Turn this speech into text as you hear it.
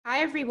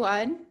Hi,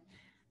 everyone.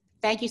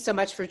 Thank you so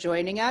much for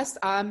joining us.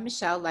 I'm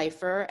Michelle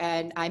Leifer,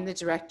 and I'm the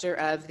director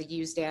of the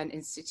Usdan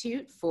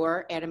Institute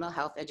for Animal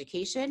Health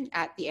Education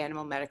at the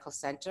Animal Medical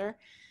Center.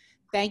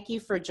 Thank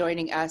you for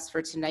joining us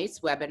for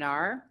tonight's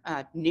webinar,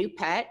 New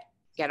Pet,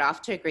 Get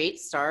Off to a Great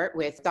Start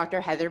with Dr.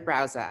 Heather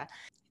Brausa.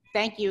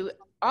 Thank you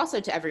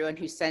also to everyone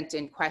who sent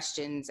in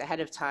questions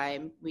ahead of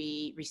time.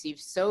 We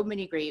received so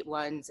many great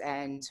ones,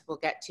 and we'll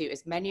get to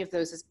as many of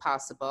those as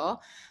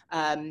possible.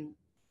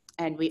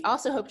 And we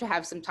also hope to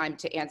have some time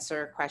to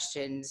answer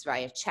questions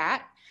via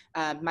chat.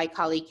 My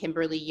colleague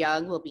Kimberly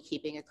Young will be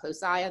keeping a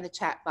close eye on the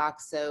chat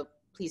box, so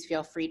please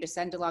feel free to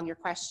send along your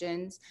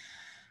questions.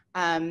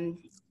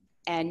 And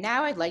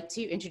now I'd like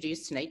to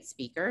introduce tonight's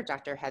speaker,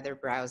 Dr. Heather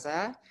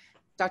Brausa.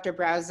 Dr.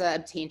 Brausa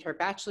obtained her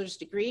bachelor's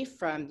degree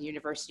from the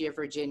University of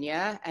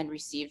Virginia and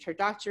received her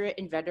doctorate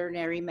in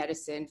veterinary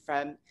medicine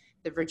from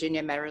the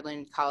Virginia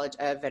Maryland College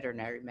of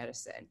Veterinary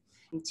Medicine.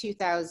 In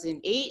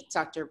 2008,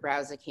 Dr.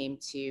 Brausa came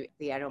to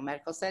the Animal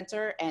Medical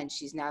Center, and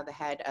she's now the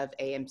head of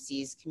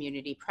AMC's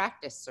Community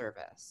Practice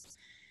Service.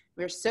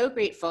 We're so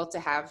grateful to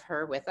have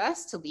her with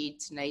us to lead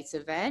tonight's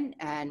event,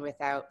 and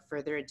without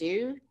further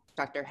ado,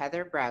 Dr.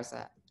 Heather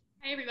Brausa.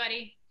 Hi,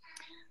 everybody.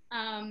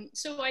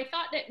 So I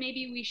thought that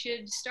maybe we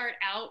should start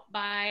out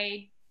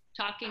by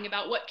talking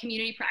about what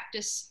community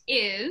practice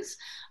is,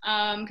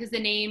 because the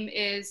name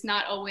is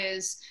not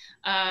always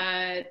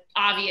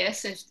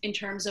obvious in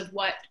terms of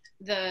what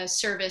the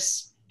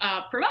service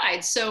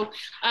provides. So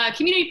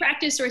community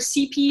practice, or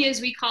CP as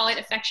we call it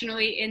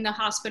affectionately in the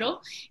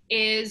hospital,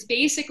 is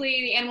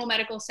basically the Animal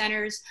Medical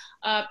Center's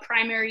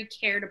primary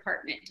care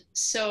department.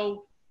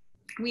 So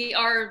we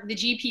are the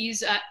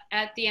GPs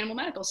at the Animal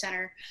Medical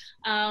Center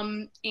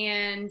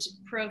and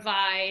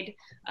provide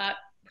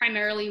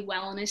primarily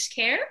wellness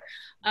care.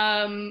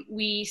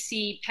 We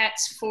see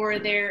pets for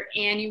their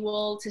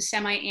annual to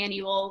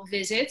semi-annual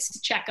visits,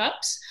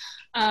 checkups.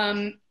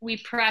 We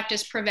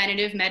practice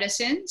preventative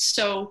medicine,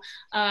 so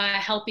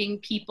helping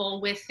people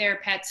with their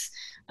pets,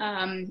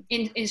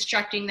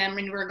 instructing them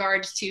in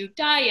regards to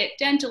diet,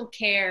 dental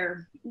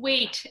care,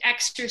 weight,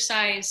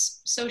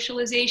 exercise,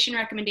 socialization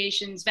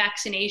recommendations,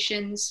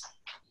 vaccinations.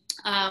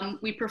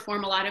 We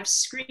perform a lot of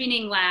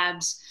screening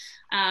labs.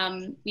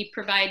 We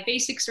provide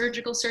basic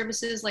surgical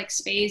services like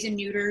spays and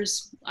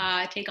neuters,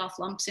 take off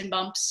lumps and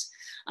bumps,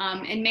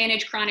 and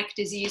manage chronic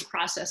disease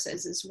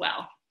processes as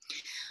well.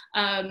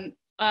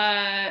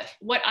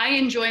 What I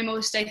enjoy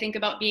most, I think,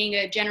 about being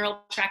a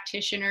general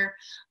practitioner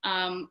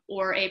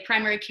or a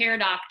primary care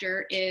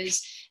doctor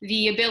is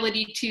the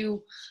ability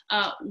to,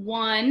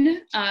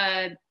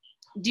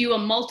 do a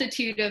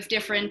multitude of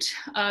different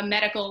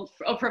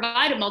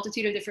provide a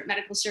multitude of different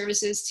medical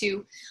services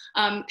to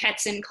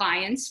pets and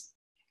clients,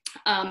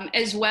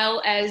 as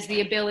well as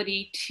the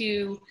ability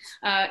to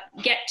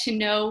get to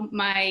know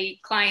my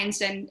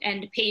clients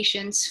and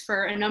patients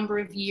for a number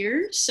of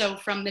years. So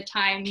from the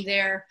time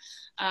they're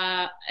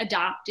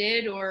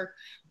adopted or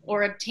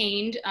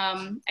obtained,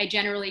 I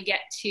generally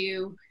get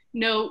to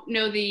know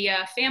the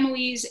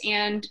families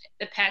and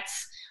the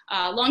pets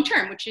long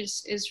term, which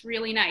is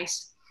really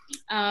nice.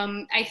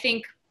 I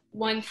think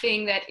one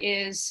thing that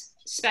is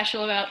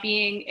special about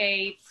being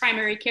a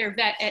primary care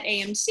vet at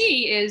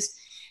AMC is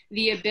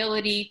the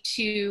ability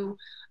to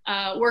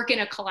work in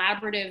a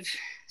collaborative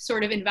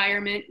sort of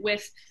environment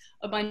with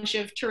a bunch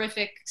of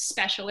terrific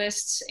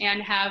specialists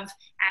and have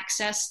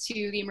access to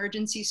the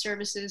emergency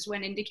services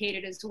when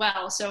indicated as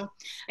well. So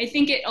I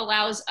think it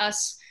allows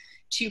us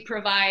to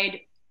provide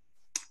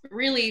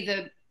really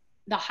the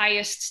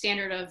highest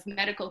standard of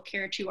medical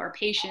care to our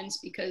patients,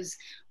 because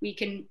we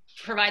can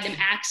provide them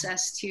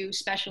access to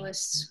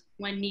specialists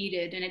when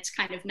needed. And it's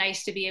kind of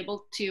nice to be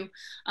able to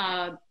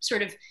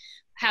sort of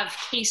have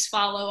case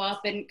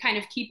follow-up and kind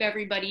of keep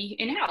everybody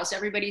in-house.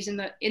 Everybody's in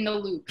the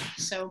loop.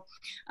 So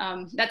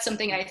that's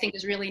something I think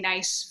is really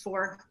nice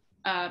for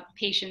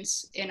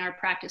patients in our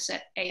practice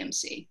at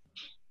AMC.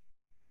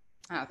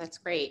 Oh, that's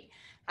great.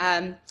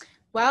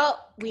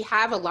 Well, we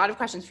have a lot of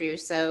questions for you,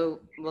 so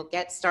we'll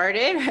get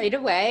started right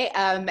away.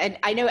 And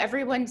I know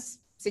everyone's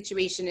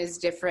situation is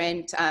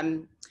different.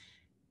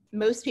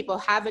 Most people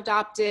have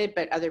adopted,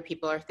 but other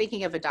people are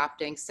thinking of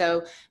adopting.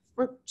 So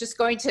we're just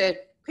going to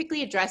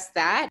quickly address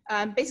that.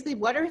 Basically,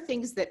 what are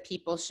things that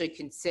people should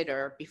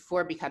consider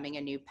before becoming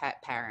a new pet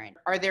parent?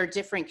 Are there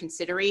different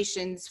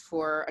considerations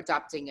for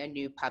adopting a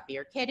new puppy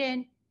or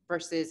kitten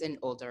versus an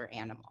older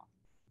animal?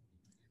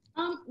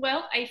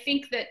 Well, I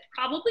think that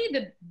probably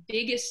the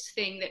biggest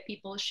thing that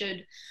people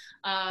should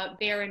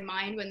bear in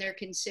mind when they're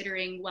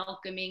considering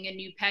welcoming a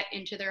new pet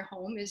into their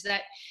home is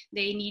that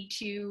they need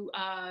to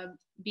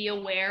be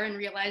aware and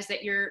realize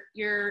that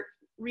you're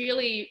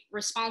really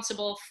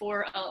responsible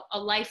for a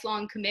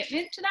lifelong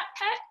commitment to that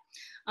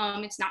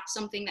pet. It's not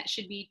something that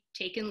should be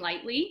taken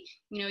lightly.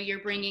 You know,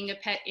 you're bringing a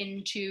pet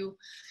into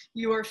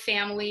your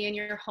family and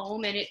your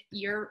home, and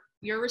you're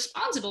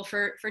responsible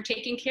for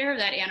taking care of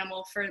that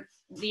animal for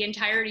the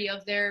entirety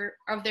of their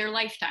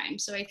lifetime.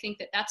 So I think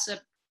that that's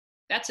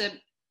a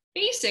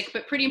basic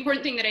but pretty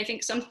important thing that I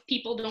think some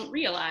people don't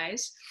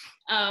realize.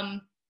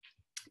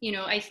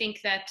 I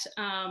think that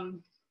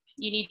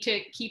you need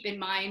to keep in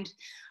mind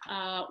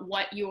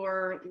what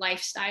your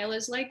lifestyle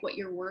is like, what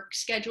your work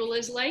schedule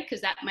is like, because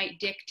that might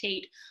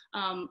dictate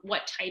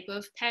what type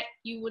of pet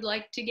you would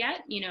like to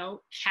get,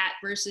 cat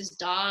versus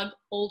dog,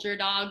 older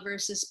dog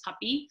versus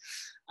puppy.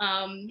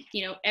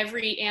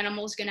 Every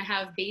animal is going to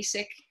have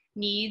basic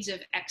needs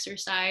of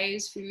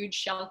exercise, food,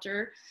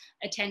 shelter,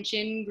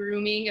 attention,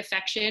 grooming,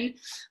 affection,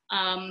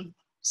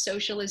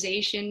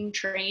 socialization,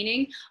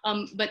 training.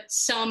 But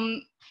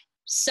some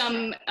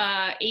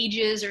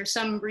ages or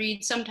some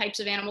breeds, some types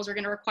of animals are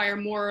going to require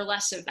more or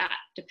less of that,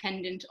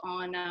 dependent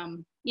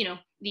on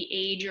the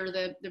age or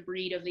the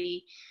breed of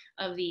the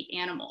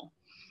animal.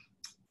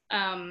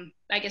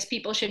 I guess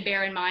people should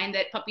bear in mind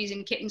that puppies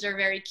and kittens are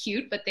very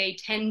cute, but they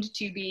tend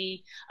to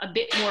be a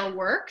bit more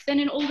work than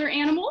an older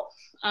animal.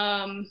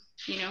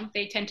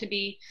 They tend to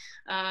be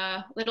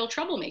little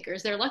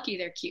troublemakers. They're lucky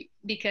they're cute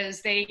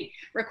because they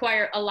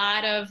require a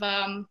lot of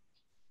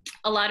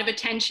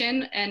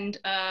attention, and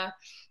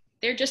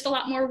they're just a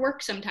lot more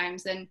work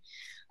sometimes than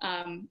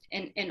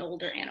an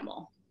older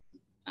animal.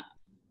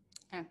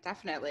 Yeah,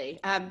 definitely.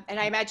 And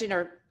I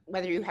imagine,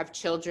 whether you have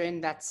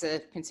children, that's a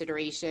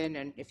consideration.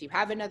 And if you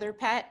have another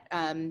pet,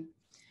 do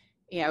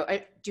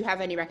you have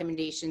any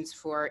recommendations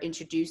for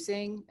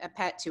introducing a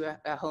pet to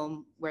a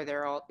home where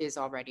there is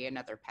already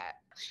another pet?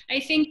 I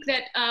think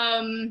that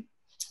I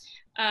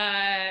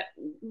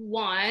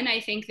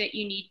think that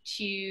you need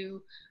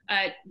to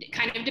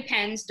kind of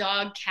depends,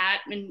 dog, cat,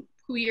 and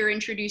who you're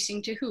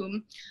introducing to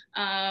whom.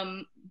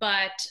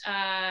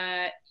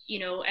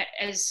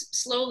 As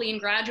slowly and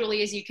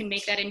gradually as you can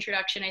make that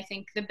introduction, I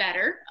think the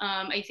better.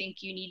 I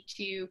think you need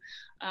to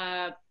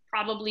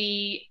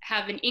probably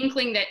have an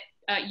inkling that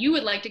you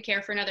would like to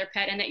care for another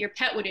pet, and that your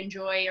pet would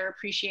enjoy or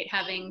appreciate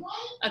having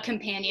a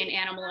companion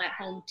animal at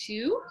home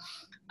too.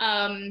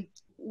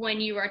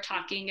 When you are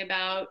talking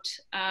about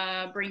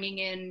bringing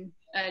in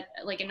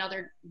like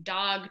another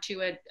dog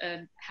to a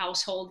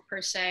household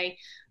per se,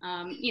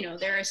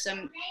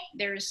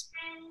 there's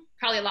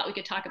probably a lot we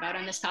could talk about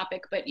on this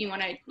topic, but you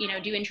want to,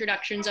 do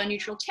introductions on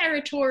neutral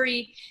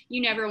territory. You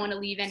never want to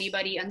leave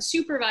anybody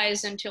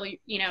unsupervised until,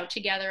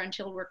 together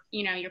until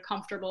you're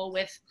comfortable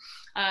with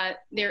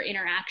their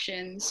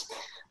interactions.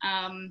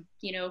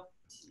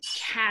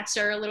 Cats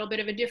are a little bit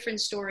of a different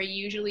story.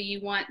 Usually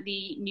you want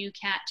the new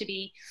cat to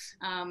be,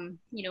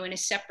 in a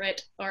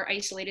separate or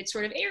isolated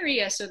sort of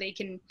area so they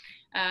can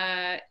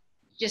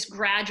just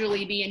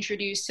gradually be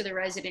introduced to the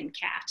resident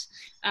cat,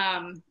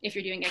 if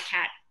you're doing a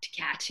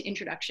cat-to-cat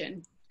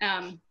introduction.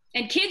 And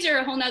kids are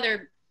a whole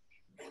nother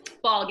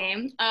ball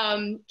game.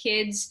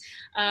 Kids,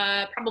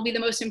 probably the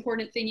most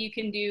important thing you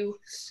can do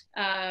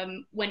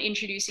when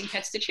introducing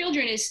pets to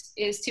children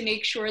is to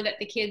make sure that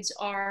the kids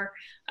are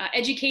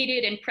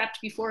educated and prepped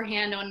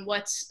beforehand on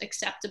what's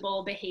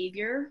acceptable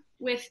behavior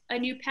with a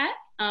new pet.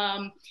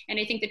 And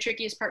I think the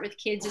trickiest part with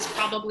kids is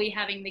probably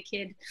having the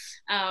kid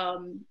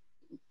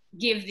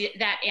give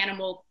that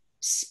animal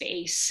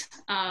space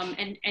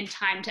and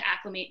time to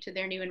acclimate to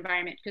their new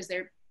environment, because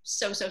they're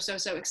so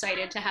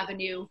excited to have a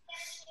new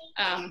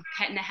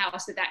pet in the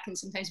house that can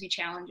sometimes be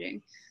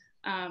challenging.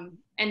 And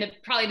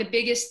probably the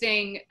biggest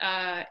thing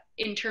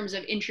in terms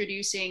of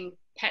introducing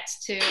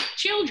pets to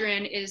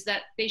children is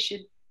that they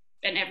should,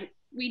 I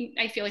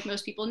feel like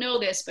most people know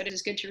this, but it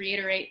is good to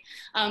reiterate,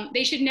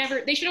 they should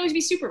always be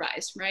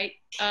supervised, right?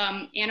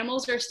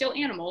 Animals are still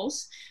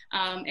animals,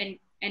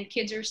 and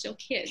kids are still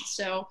kids.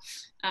 So,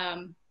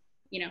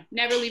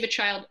 never leave a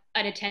child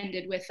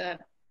unattended with a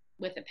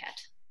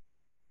pet.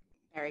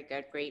 Very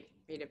good. Great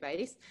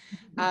advice.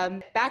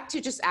 Back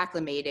to just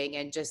acclimating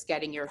and just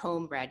getting your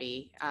home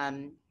ready.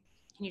 Can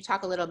you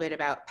talk a little bit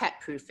about pet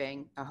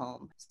proofing a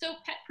home? So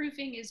pet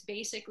proofing is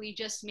basically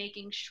just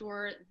making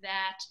sure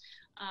that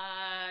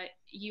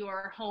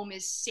your home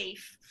is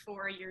safe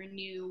for your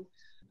new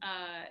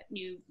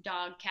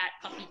dog, cat,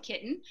 puppy,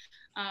 kitten.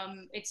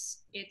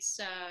 It's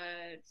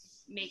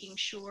making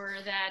sure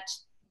that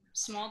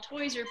small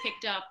toys are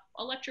picked up,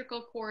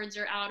 electrical cords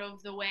are out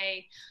of the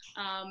way.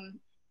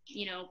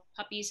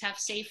 Puppies have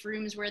safe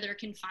rooms where they're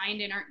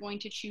confined and aren't going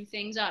to chew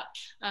things up.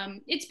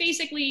 It's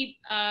basically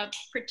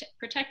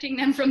protecting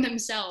them from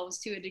themselves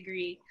to a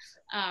degree.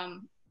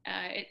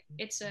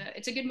 It's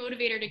a good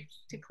motivator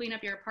to clean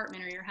up your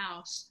apartment or your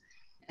house.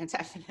 And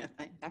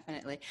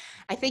definitely.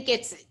 I think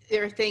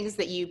there are things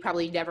that you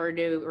probably never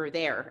knew were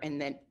there,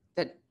 and then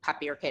the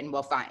puppy or kitten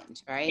will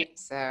find, right? Yeah.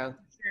 So,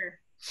 sure.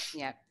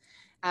 Yeah.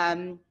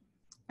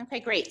 Okay,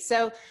 great.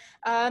 So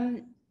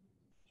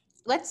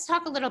let's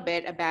talk a little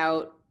bit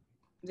about,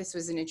 this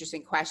was an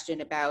interesting question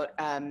about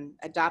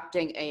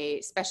adopting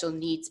a special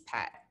needs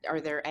pet.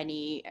 Are there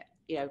any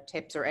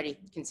tips or any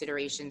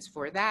considerations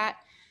for that?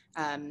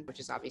 Which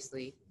is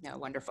obviously a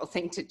wonderful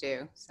thing to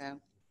do. So.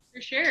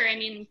 For sure. I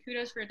mean,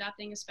 kudos for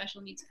adopting a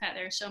special needs pet.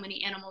 There are so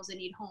many animals that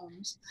need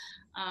homes.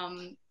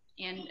 And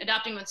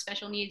adopting with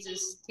special needs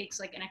takes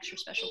like an extra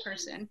special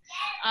person.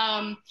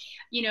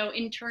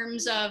 In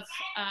terms of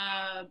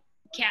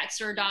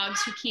cats or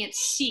dogs who can't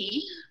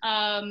see,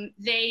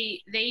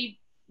 they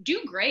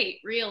do great,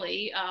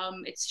 really.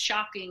 It's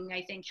shocking,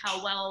 I think,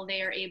 how well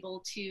they are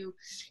able to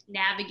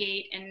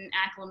navigate and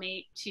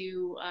acclimate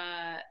to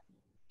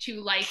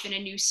life in a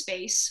new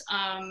space.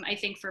 I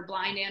think for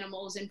blind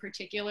animals in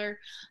particular,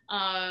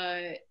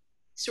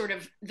 sort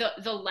of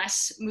the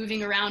less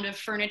moving around of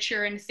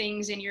furniture and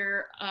things in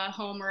your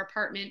home or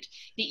apartment,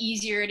 the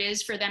easier it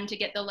is for them to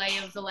get the lay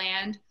of the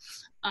land.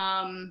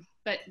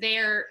 But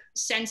their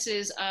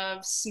senses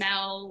of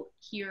smell,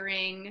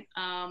 hearing,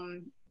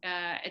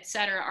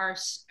 etc.,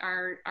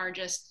 are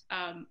just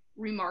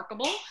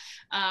remarkable,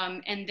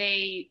 and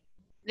they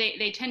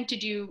tend to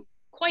do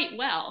quite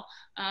well.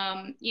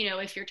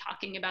 If you're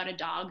talking about a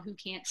dog who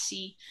can't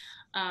see,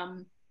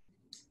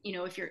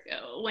 if you're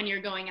when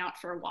you're going out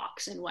for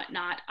walks and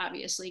whatnot,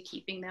 obviously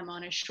keeping them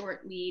on a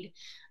short lead,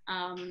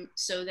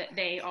 so that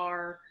they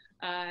are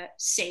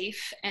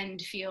safe and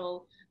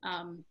feel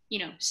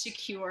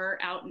secure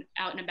out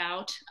and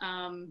about,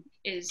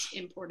 is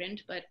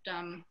important. But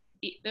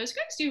those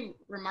guys do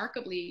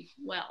remarkably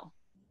well.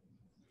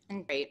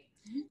 Great.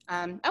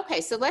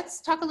 Okay, so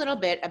let's talk a little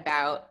bit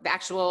about the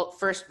actual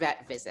first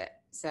vet visit.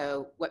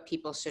 So what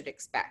people should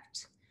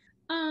expect.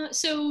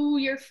 So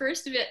your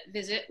first vet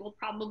visit will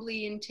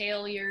probably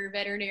entail your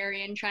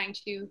veterinarian trying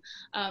to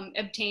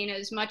obtain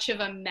as much of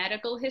a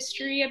medical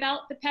history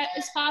about the pet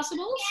as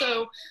possible.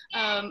 So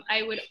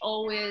I would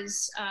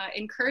always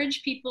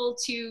encourage people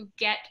to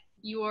get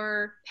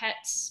your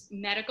pet's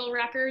medical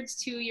records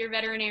to your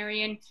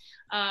veterinarian,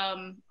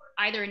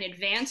 either in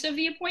advance of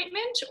the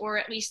appointment or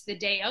at least the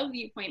day of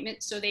the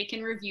appointment, so they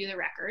can review the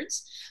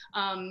records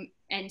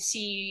and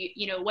see,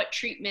 what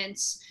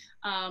treatments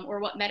or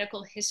what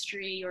medical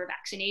history or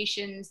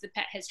vaccinations the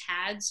pet has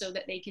had, so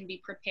that they can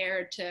be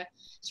prepared to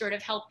sort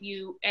of help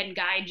you and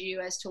guide you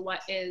as to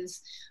what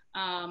is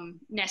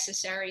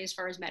necessary as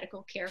far as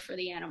medical care for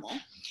the animal.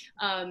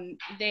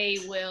 They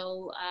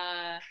will,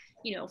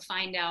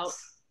 find out,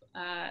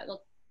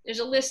 there's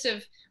a list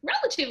of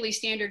relatively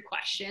standard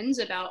questions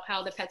about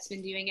how the pet's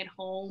been doing at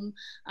home,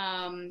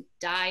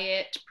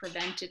 diet,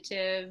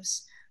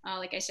 preventatives,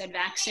 like I said,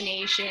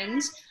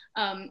 vaccinations.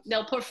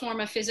 They'll perform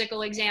a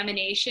physical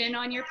examination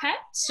on your pet.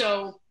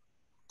 So,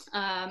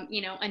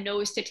 a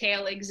nose to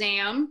tail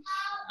exam,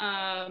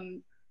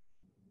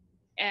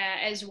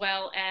 as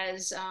well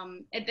as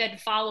then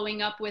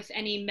following up with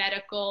any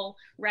medical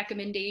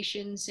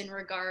recommendations in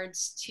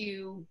regards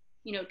to,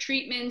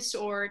 treatments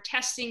or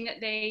testing that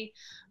they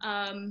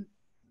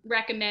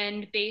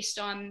recommend based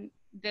on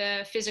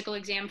the physical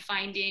exam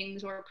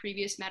findings or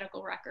previous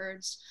medical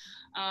records.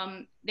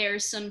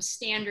 There's some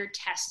standard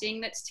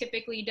testing that's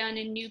typically done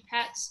in new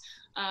pets.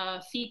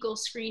 Fecal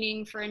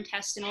screening for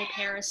intestinal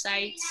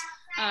parasites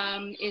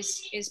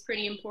is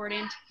pretty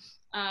important.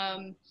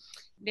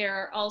 There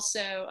are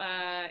also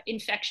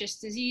infectious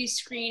disease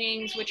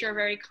screenings, which are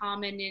very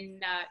common in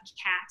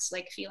cats,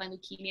 like feline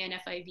leukemia and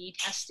FIV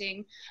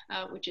testing,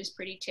 which is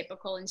pretty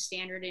typical and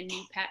standard in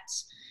new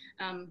pets.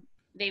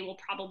 They will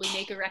probably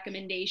make a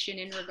recommendation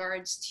in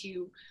regards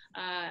to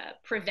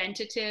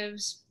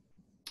preventatives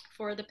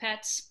for the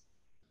pets.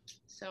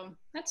 So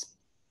that's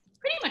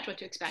pretty much what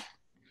to expect.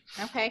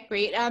 Okay,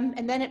 great.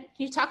 And then can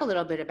you talk a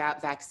little bit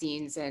about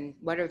vaccines and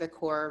what are the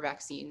core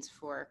vaccines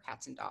for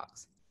cats and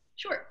dogs?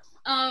 Sure.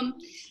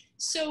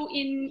 So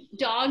in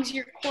dogs,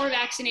 your core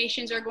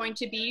vaccinations are going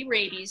to be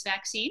rabies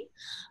vaccine,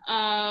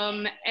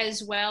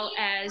 as well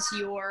as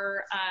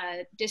your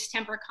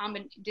distemper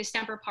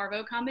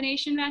parvo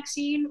combination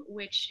vaccine,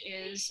 which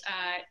is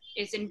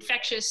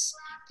infectious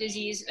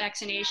disease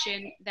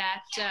vaccination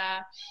that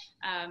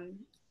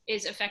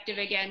is effective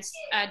against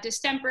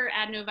distemper,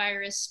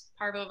 adenovirus,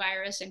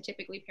 parvovirus, and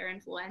typically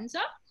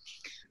parainfluenza.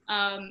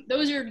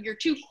 Those are your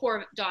two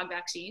core dog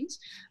vaccines.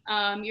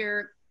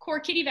 Your core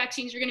kitty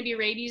vaccines are going to be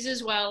rabies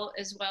as well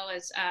as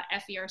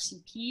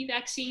FERCP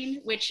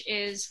vaccine, which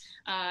is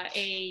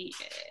a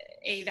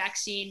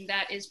vaccine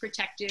that is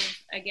protective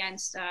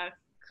against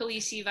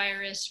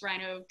calicivirus,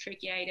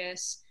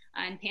 rhinotracheitis,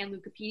 and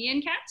panleukopenia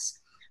in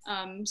cats.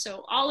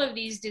 So all of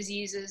these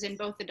diseases in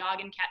both the dog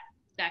and cat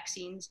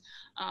vaccines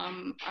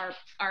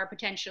are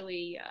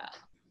potentially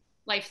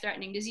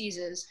life-threatening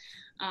diseases.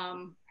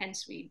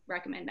 Hence, we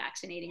recommend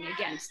vaccinating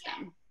against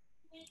them.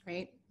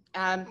 Great.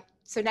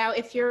 So now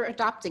if you're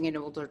adopting an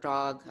older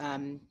dog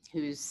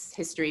whose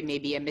history may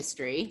be a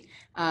mystery,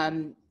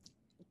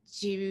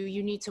 do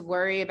you need to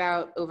worry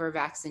about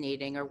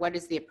over-vaccinating, or what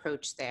is the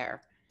approach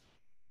there?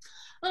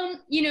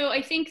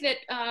 I think that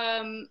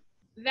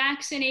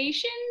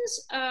vaccinations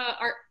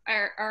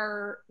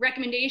are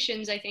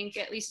recommendations, I think,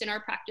 at least in our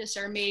practice,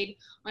 are made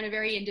on a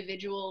very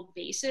individual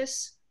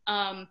basis.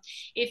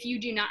 If you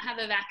do not have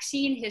a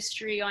vaccine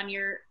history on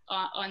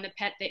the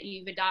pet that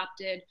you've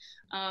adopted,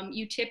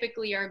 you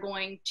typically are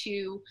going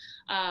to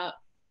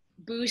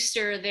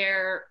booster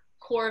their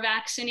core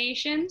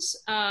vaccinations,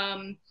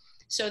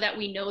 so that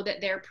we know that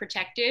they're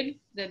protected.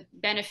 The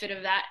benefit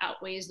of that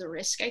outweighs the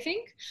risk, I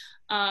think.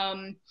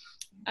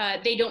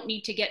 They don't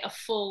need to get a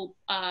full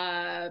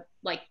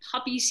like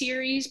puppy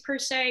series per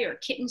se or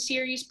kitten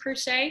series per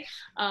se,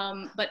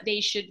 but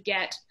they should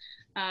get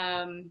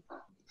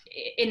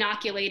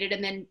inoculated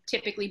and then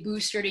typically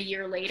boosted a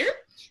year later.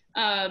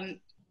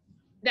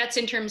 That's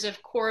in terms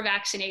of core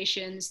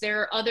vaccinations.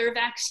 There are other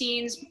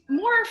vaccines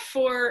more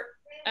for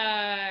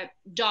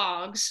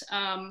dogs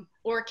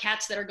or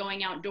cats that are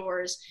going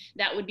outdoors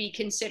that would be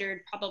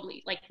considered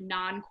probably like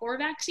non-core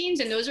vaccines,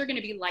 and those are going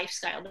to be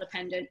lifestyle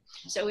dependent.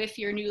 So if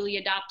your newly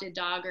adopted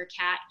dog or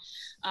cat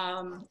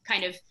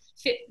kind of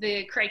fit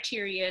the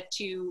criteria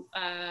to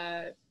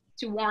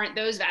warrant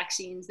those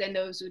vaccines, then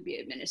those would be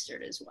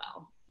administered as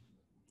well.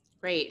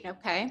 Great.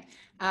 Okay.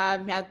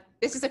 Now,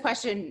 this is a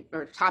question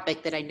or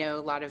topic that I know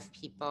a lot of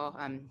people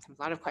have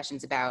a lot of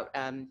questions about,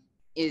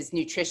 is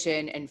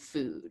nutrition and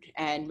food.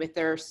 And with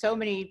there are so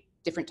many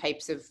different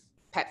types of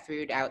pet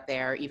food out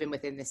there, even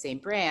within the same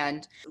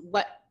brand,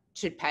 what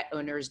should pet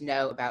owners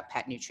know about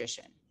pet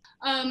nutrition?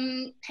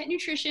 Pet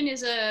nutrition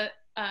is a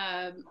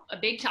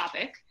big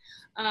topic.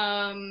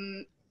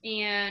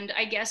 And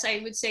I guess I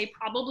would say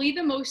probably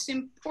the most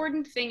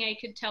important thing I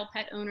could tell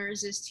pet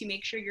owners is to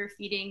make sure you're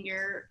feeding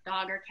your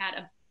dog or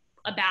cat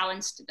a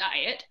balanced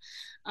diet.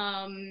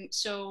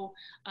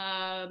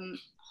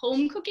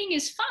 Home cooking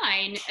is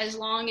fine as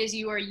long as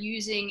you are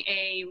using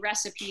a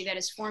recipe that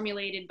is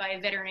formulated by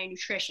a veterinary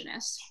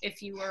nutritionist,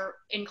 if you are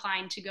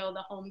inclined to go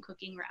the home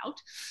cooking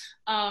route.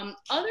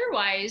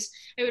 Otherwise,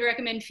 I would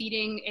recommend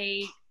feeding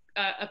a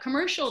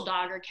commercial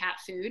dog or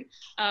cat food,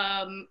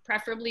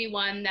 preferably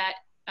one that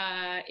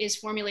is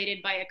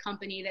formulated by a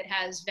company that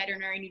has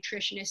veterinary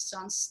nutritionists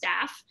on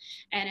staff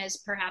and has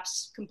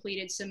perhaps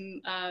completed some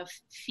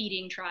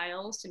feeding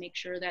trials to make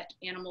sure that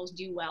animals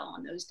do well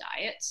on those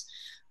diets.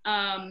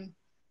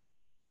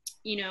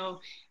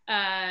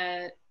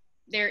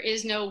 There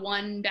is no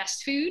one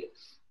best food.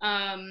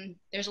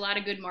 There's a lot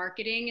of good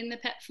marketing in the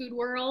pet food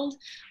world,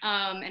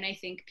 and I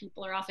think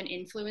people are often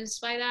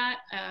influenced by that.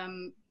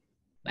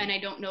 And I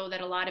don't know that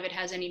a lot of it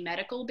has any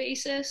medical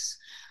basis.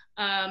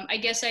 I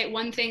guess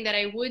one thing that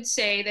I would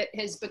say that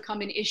has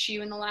become an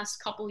issue in the last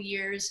couple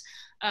years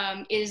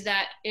is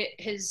that it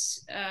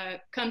has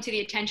come to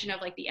the attention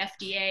of like the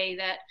FDA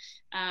that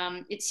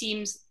it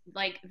seems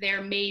like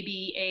there may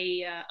be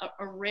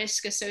a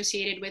risk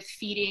associated with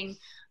feeding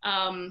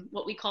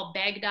what we call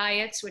beg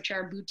diets, which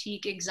are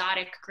boutique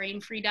exotic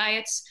grain-free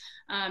diets,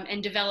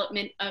 and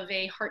development of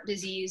a heart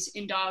disease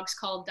in dogs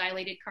called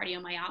dilated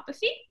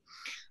cardiomyopathy.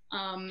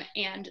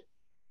 And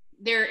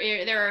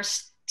there are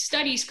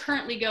studies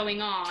currently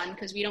going on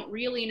because we don't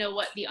really know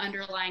what the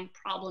underlying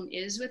problem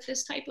is with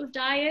this type of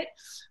diet.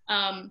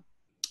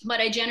 But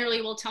I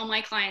generally will tell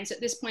my clients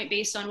at this point,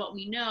 based on what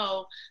we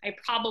know, I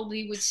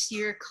probably would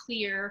steer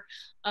clear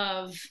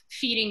of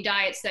feeding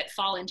diets that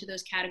fall into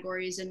those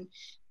categories and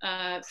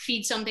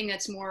feed something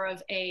that's more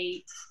of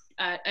a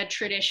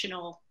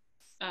traditional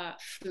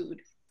food.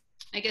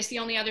 I guess the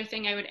only other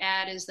thing I would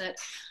add is that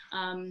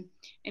I'm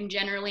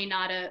generally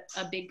not a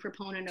big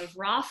proponent of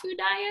raw food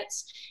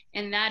diets,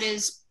 and that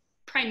is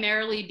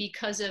primarily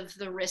because of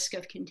the risk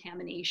of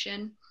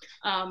contamination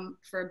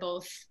for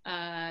both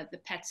the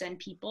pets and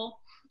people.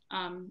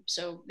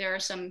 So there are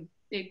some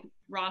big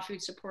raw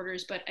food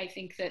supporters, but I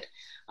think that,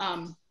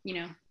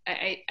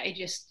 I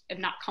just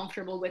am not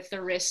comfortable with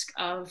the risk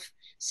of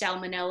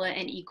salmonella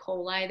and E.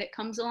 coli that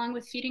comes along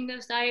with feeding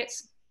those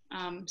diets.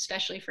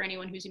 Especially for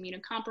anyone who's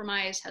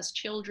immunocompromised, has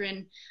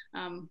children,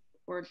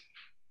 or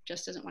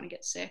just doesn't want to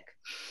get sick.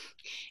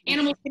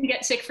 Animals can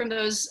get sick from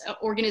those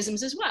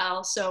organisms as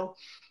well. So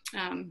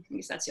I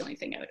guess that's the only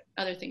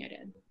other thing I'd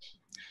add.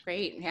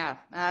 Great, yeah.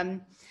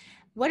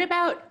 What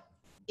about,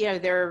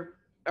 there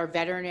are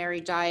veterinary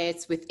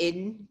diets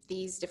within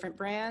these different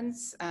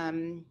brands?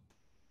 Do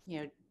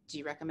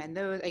you recommend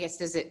those? I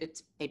guess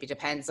it maybe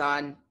depends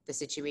on the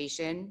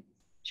situation?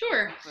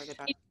 Sure.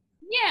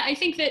 Yeah, I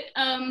think that,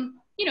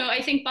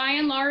 I think by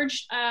and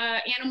large,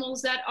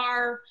 animals that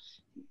are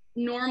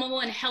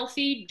normal and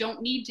healthy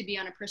don't need to be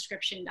on a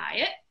prescription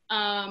diet.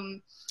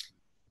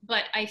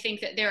 But I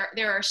think that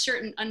there are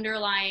certain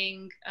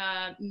underlying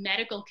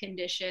medical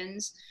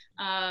conditions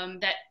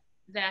that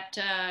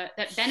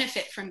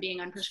benefit from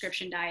being on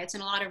prescription diets,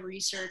 and a lot of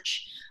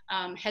research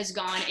has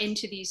gone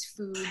into these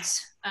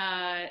foods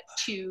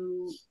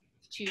to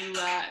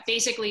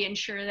basically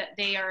ensure that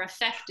they are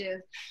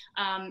effective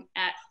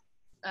at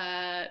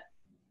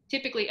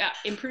typically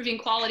improving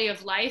quality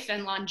of life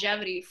and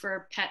longevity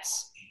for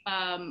pets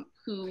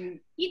who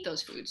eat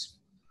those foods.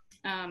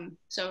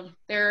 So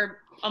there are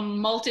a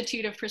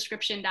multitude of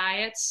prescription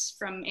diets,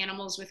 from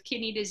animals with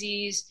kidney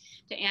disease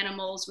to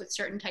animals with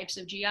certain types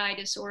of GI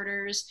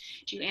disorders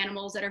to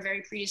animals that are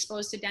very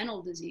predisposed to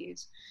dental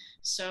disease.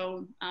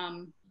 So,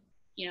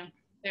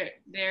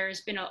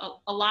 there's been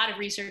a lot of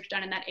research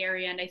done in that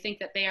area, and I think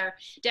that they are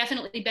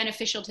definitely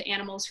beneficial to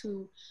animals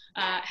who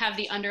have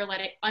the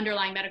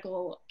underlying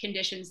medical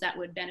conditions that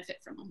would benefit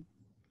from them.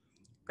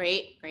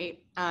 Great.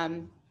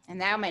 And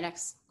now my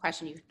next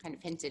question, you kind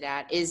of hinted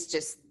at, is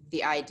just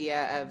the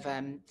idea of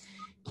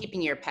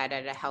keeping your pet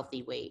at a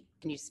healthy weight.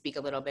 Can you speak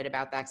a little bit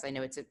about that? Because I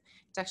know it's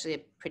actually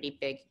a pretty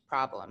big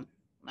problem,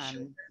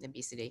 Sure.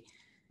 obesity.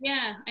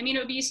 Yeah, I mean,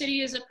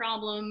 obesity is a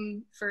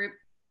problem for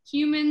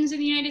humans in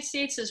the United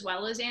States as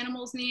well as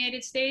animals in the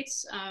United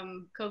States.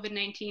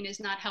 COVID-19 has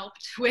not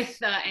helped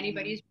with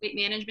anybody's weight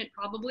management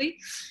probably.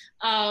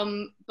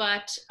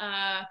 But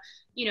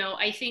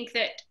I think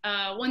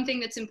that one thing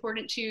that's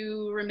important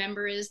to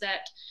remember is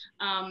that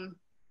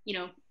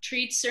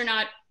treats are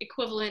not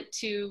equivalent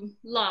to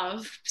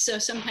love. So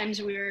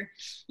sometimes we're,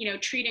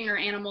 treating our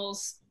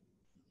animals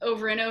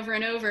over and over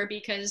and over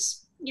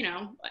because,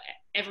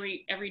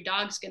 every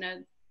dog's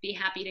gonna be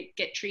happy to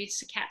get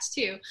treats, cats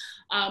too.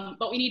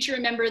 But we need to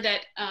remember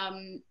that,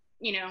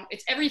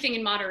 it's everything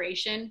in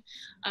moderation.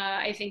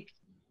 I think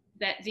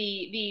that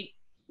the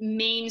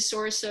main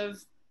source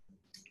of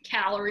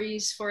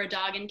calories for a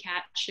dog and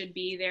cat should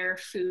be their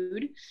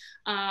food,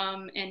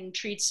 and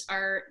treats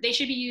they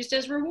should be used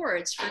as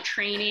rewards for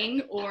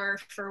training or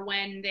for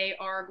when they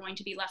are going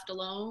to be left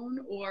alone,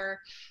 or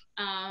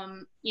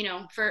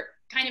for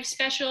kind of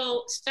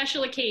special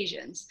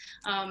occasions.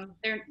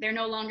 They're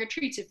no longer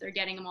treats if they're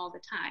getting them all the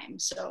time.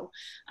 So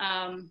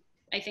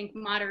I think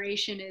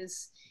moderation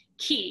is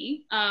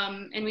key.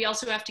 And we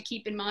also have to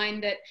keep in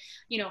mind that,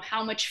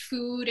 how much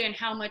food and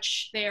how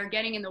much they are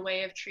getting in the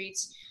way of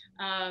treats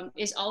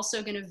is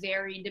also going to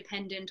vary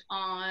dependent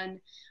on,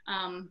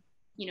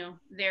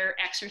 their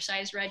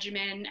exercise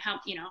regimen,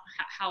 how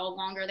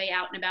long are they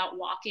out and about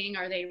walking?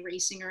 Are they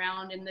racing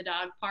around in the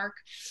dog park?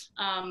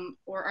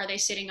 Or are they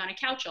sitting on a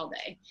couch all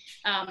day?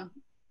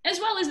 As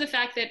well as the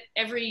fact that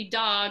every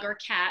dog or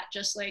cat,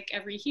 just like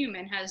every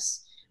human,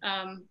 has,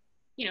 a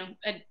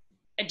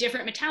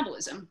different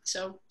metabolism.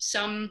 So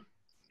some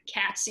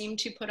cats seem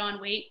to put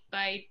on weight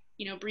by,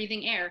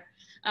 breathing air.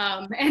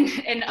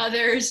 And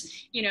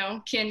others,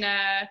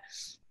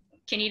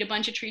 can eat a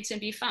bunch of treats and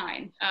be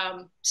fine.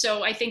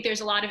 So I think there's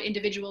a lot of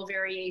individual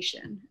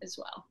variation as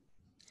well.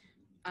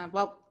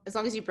 Well, as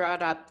long as you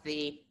brought up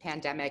the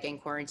pandemic and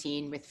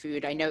quarantine with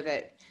food, I know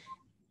that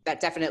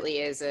definitely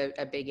is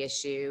a big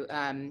issue.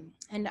 And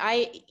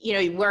I,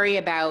 worry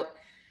about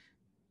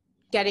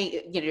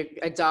getting,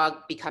 a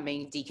dog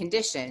becoming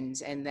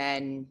deconditioned and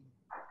then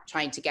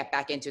trying to get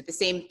back into it. The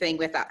same thing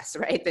with us,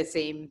 right? The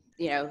same,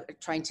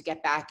 trying to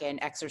get back and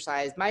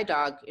exercise. My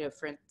dog,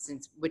 for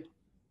instance,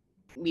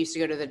 we used to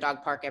go to the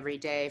dog park every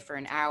day for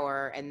an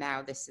hour, and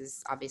now this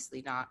is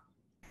obviously not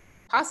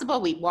possible.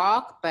 We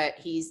walk, but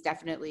he's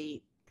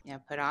definitely,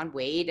 put on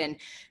weight, and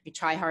we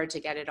try hard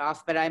to get it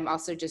off. But I'm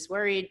also just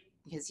worried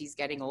because he's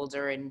getting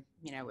older and,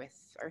 with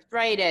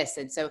arthritis.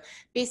 And so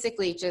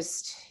basically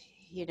just,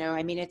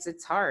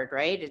 it's hard,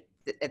 right?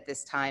 At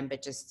this time,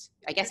 but just,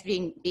 I guess,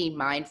 being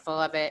mindful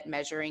of it,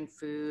 measuring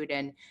food.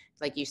 And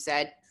like you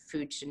said,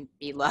 food shouldn't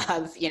be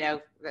love,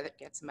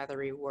 get some other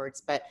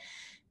rewards. But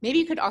maybe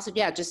you could also,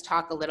 just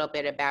talk a little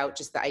bit about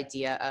just the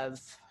idea of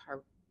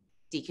our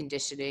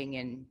deconditioning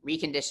and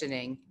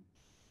reconditioning,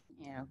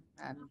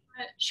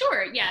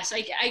 Sure, yes.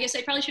 I guess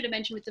I probably should have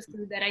mentioned with the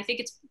food that I think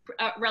it's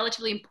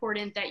relatively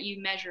important that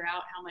you measure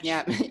out how much.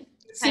 Yeah,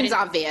 seems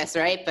obvious,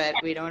 right? But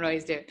we don't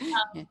always do.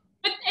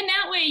 But in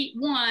that way,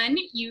 one,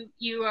 you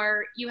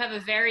have a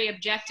very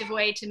objective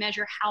way to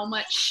measure how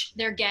much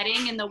they're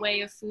getting in the way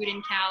of food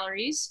and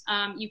calories.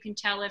 You can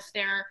tell if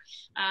they're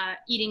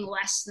eating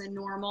less than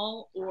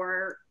normal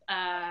or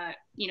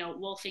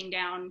wolfing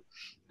down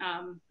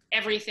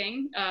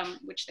everything,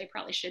 which they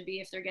probably should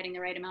be if they're getting the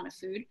right amount of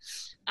food.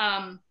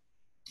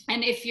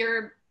 And if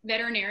you're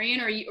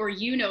veterinarian or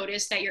you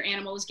notice that your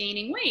animal is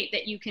gaining weight,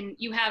 that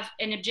you have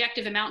an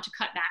objective amount to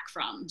cut back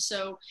from.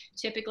 So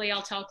typically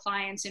I'll tell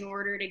clients, in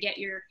order to get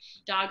your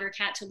dog or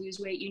cat to lose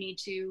weight, you need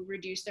to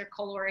reduce their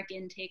caloric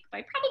intake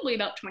by probably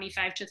about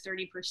 25 to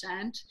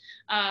 30%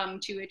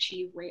 to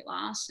achieve weight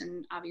loss.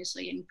 And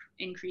obviously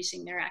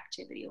increasing their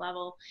activity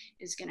level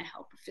is going to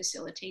help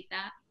facilitate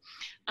that.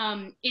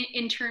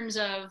 In terms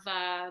of,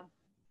 I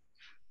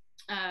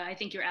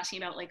think you're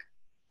asking about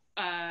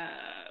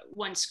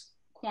once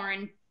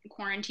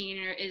quarantine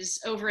is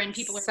over and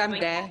people are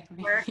someday.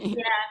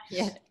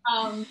 Yeah.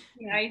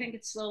 I think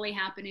it's slowly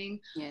happening.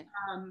 Yeah.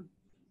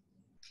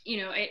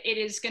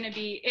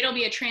 It'll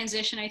be a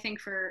transition, I think,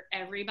 for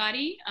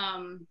everybody.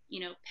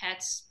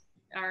 Pets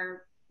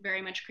are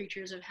very much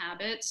creatures of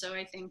habit. So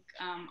I think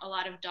a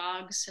lot of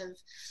dogs have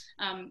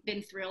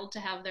been thrilled to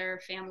have their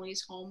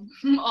families home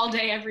all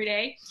day, every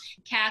day.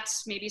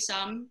 Cats, maybe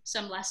some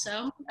less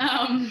so.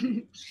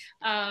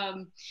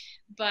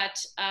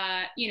 But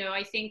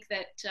I think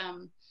that,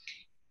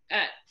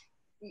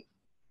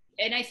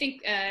 and I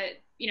think,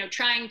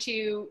 trying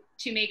to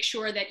make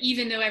sure that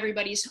even though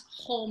everybody's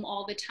home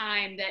all the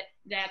time,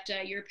 that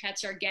your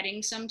pets are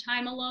getting some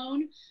time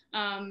alone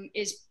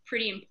is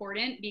pretty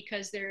important,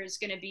 because there's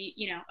going to be,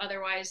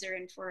 otherwise they're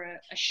in for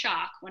a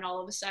shock when all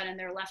of a sudden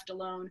they're left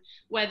alone,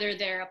 whether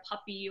they're a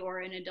puppy or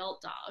an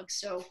adult dog.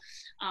 So,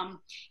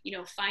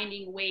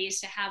 finding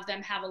ways to have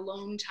them have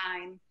alone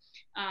time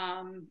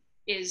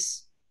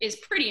is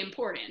pretty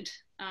important.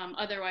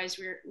 Otherwise,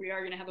 we are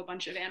going to have a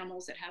bunch of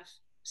animals that have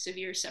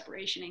severe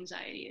separation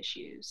anxiety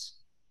issues.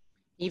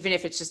 Even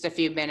if it's just a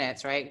few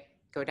minutes, right?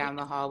 Go down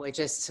the hallway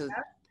just to.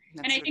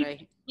 And I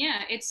think,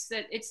 it's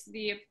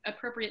the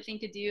appropriate thing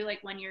to do, like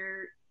when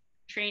you're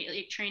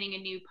training a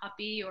new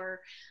puppy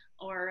or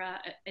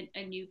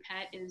a new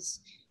pet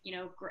is, you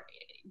know,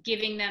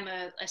 giving them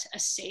a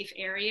safe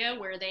area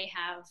where they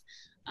have,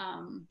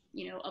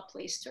 you know, a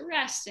place to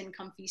rest and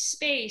comfy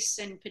space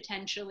and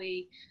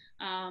potentially,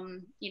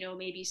 you know,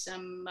 maybe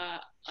some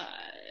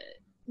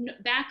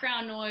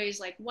background noise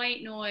like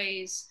white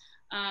noise,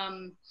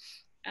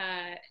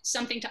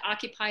 something to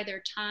occupy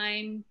their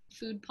time,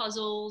 food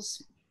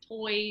puzzles,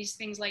 toys,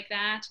 things like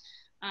that,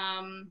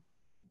 and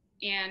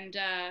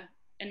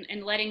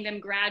letting them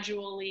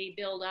gradually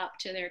build up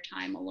to their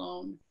time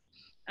alone.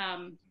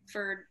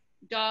 For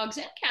dogs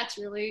and cats,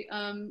 really,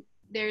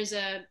 there's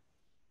a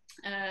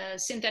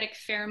synthetic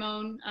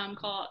pheromone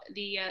called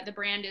the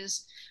brand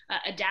is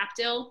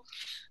Adaptil,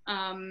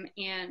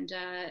 and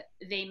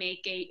they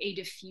make a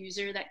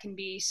diffuser that can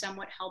be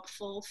somewhat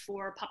helpful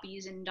for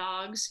puppies and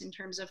dogs in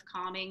terms of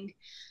calming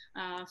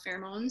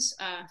pheromones.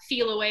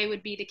 Feel Away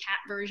would be the cat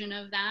version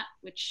of that,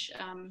 which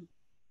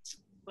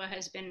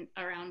has been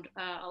around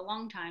a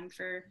long time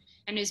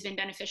and has been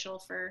beneficial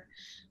for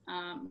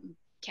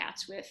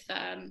cats with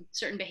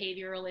certain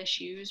behavioral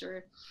issues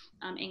or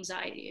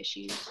anxiety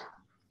issues.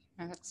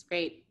 Oh, that's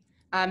great.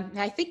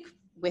 I think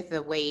with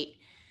the weight,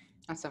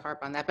 not to harp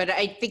on that, but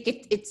I think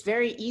it's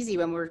very easy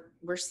when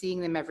we're seeing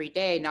them every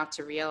day not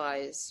to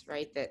realize,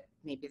 right, that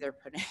maybe they're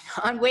putting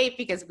on weight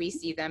because we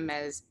see them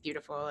as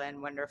beautiful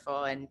and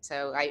wonderful. And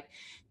so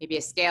maybe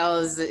a scale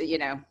is, you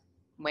know,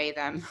 weigh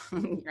them,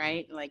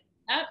 right? Like,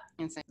 Yep.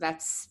 and so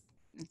that's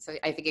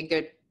I think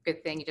a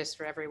good thing just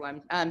for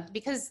everyone.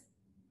 Because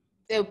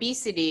the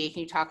obesity,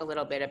 can you talk a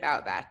little bit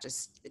about that,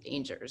 just the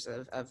dangers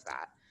of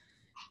that?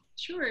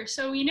 Sure.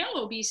 So we know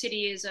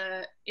obesity is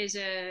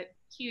a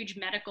huge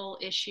medical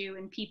issue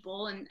in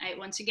people, and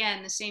once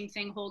again, the same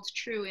thing holds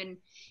true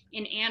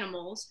in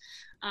animals.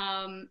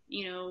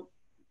 You know,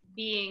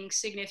 being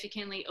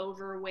significantly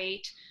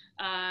overweight,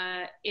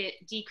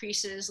 it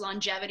decreases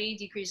longevity,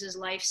 decreases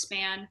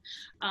lifespan.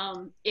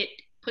 It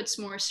puts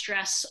more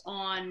stress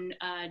on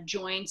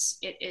joints.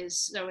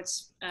 It's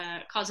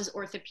causes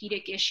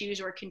orthopedic issues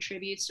or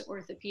contributes to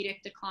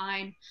orthopedic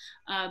decline.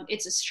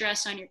 It's a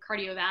stress on your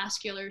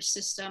cardiovascular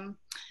system,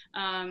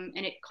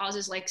 and it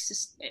causes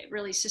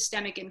really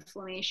systemic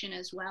inflammation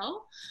as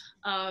well.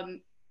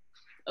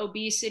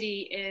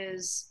 Obesity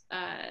is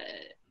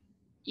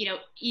you know,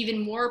 even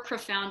more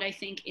profound, I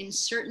think, in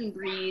certain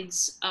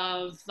breeds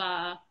of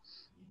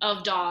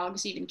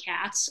dogs, even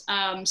cats.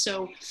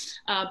 So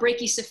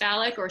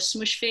brachycephalic or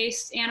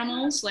smush-faced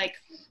animals like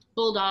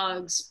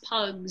bulldogs,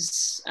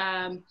 pugs,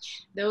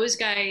 those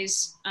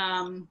guys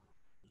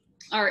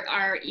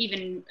are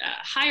even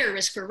higher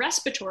risk for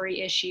respiratory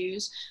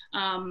issues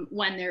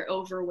when they're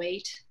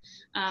overweight.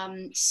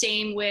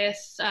 Same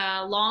with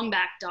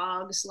longback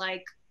dogs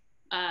like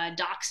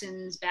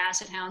dachshunds,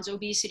 basset hounds.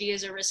 Obesity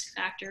is a risk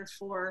factor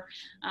for,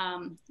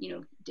 you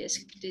know,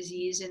 disc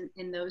disease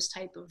in those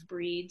type of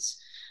breeds.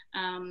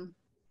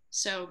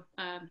 So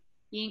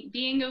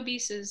being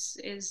obese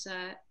is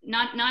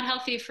not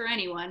healthy for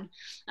anyone.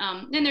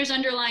 Then there's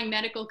underlying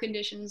medical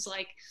conditions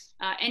like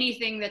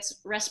anything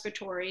that's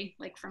respiratory,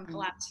 like from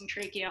collapsing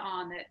trachea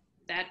on,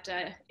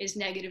 that is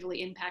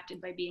negatively impacted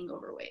by being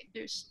overweight.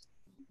 There's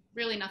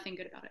really nothing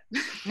good about it.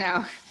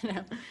 No.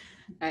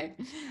 Right.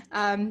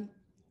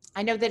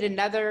 I know that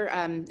another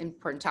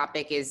important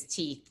topic is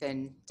teeth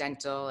and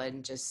dental,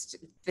 and just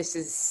this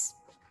is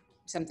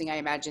something I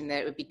imagine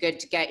that it would be good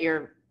to get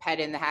your pet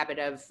in the habit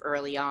of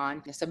early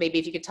on. So maybe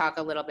if you could talk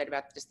a little bit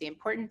about just the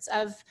importance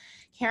of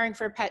caring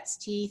for pets'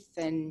 teeth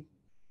and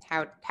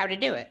how to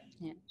do it.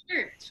 Yeah.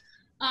 Sure.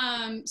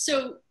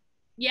 So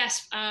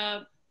yes,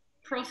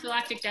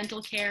 prophylactic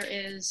dental care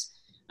is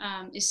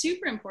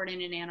super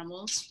important in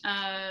animals.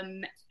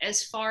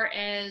 As far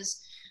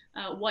as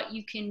what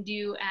you can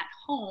do at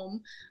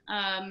home,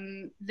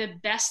 the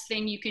best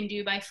thing you can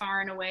do by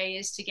far and away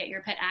is to get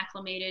your pet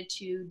acclimated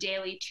to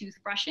daily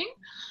toothbrushing.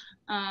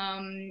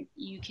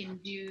 You can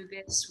do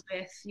this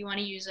with, you want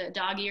to use a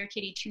doggy or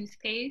kitty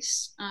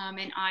toothpaste,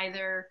 and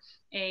either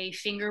a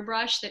finger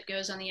brush that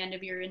goes on the end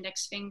of your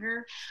index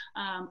finger,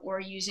 or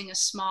using a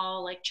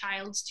small like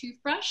child's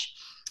toothbrush.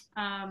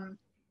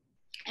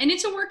 And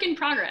it's a work in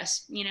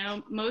progress. You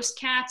know, most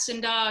cats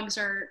and dogs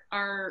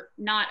are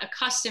not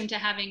accustomed to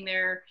having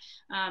their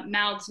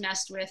mouths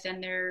messed with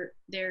and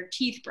their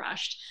teeth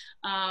brushed.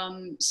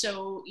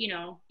 So, you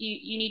know,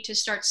 you need to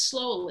start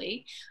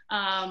slowly.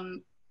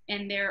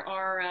 And there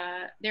are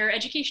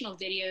educational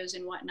videos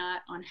and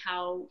whatnot on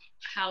how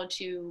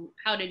to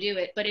do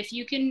it. But if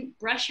you can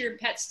brush your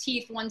pet's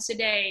teeth once a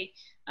day,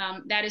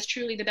 that is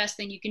truly the best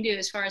thing you can do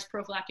as far as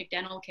prophylactic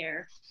dental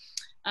care.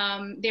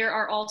 There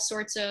are all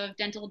sorts of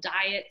dental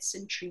diets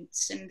and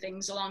treats and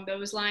things along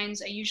those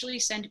lines. I usually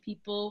send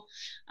people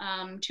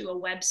to a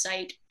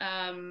website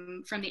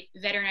from the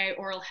Veterinary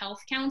Oral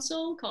Health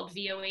Council called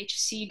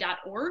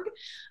vohc.org,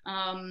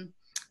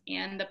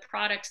 and the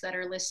products that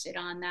are listed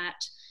on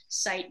that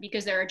site,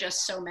 because there are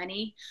just so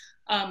many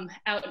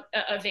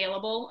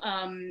available.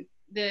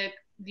 The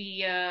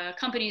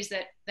companies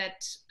that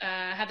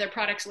have their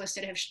products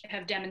listed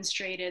have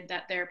demonstrated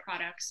that their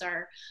products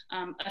are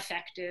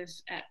effective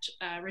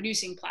at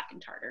reducing plaque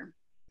and tartar.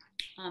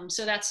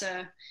 So that's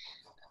a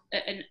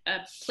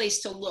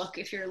place to look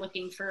if you're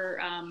looking for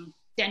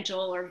dental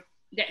or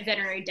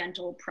veterinary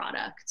dental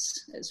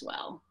products as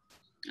well.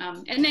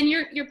 And then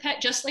your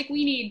pet, just like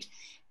we need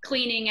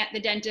cleaning at the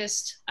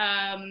dentist,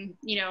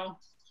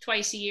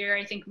 twice a year.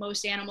 I think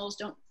most animals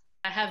don't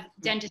have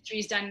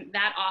dentistries done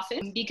that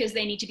often because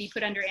they need to be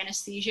put under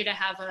anesthesia to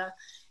have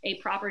a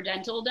proper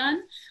dental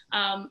done.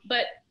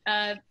 But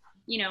even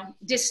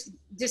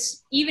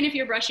if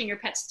you're brushing your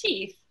pet's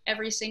teeth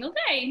every single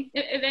day,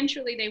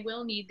 eventually they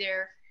will need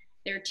their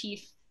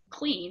teeth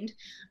cleaned.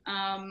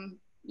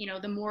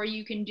 The more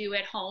you can do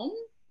at home,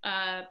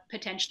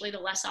 potentially the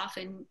less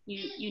often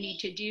you need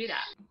to do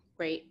that.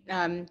 Great.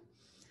 And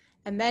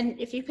then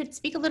if you could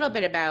speak a little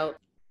bit about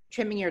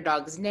trimming your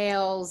dog's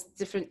nails,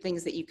 different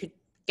things that you could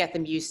get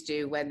them used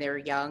to when they're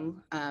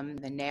young.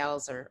 The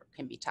nails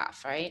can be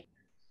tough, right?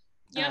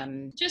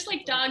 Yep. Just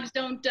like dogs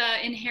don't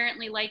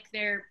inherently like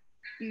their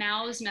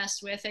mouths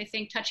messed with, I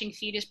think touching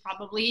feet is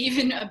probably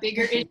even a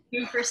bigger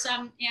issue for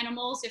some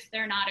animals if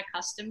they're not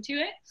accustomed to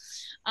it.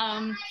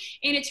 And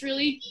it's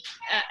really,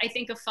 I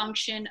think, a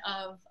function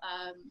of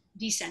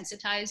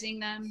desensitizing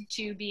them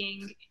to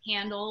being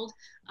handled.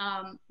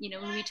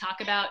 When we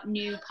talk about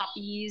new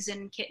puppies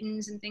and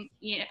kittens and things,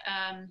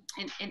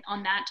 and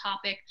on that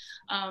topic,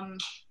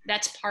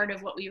 that's part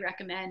of what we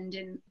recommend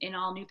in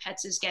all new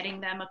pets is getting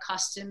them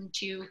accustomed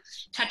to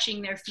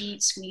touching their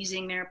feet,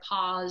 squeezing their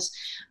paws.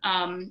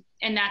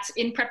 And that's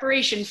in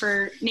preparation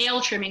for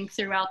nail trimming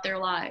throughout their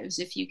lives.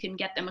 If you can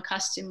get them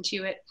accustomed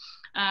to it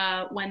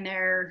when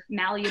they're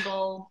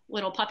malleable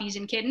little puppies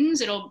and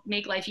kittens, it'll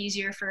make life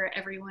easier for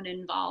everyone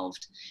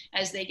involved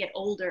as they get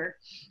older.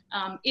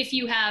 If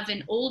you have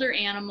an older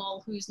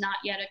animal who's not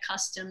yet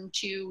accustomed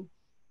to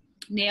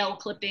nail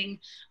clipping,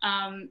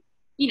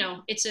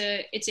 it's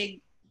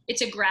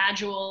a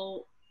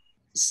gradual,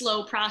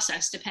 slow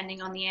process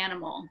depending on the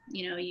animal.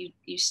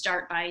 You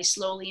start by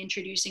slowly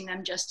introducing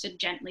them just to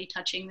gently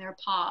touching their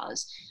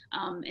paws,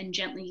 and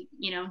gently,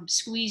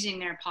 squeezing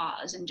their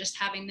paws and just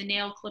having the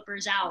nail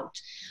clippers out.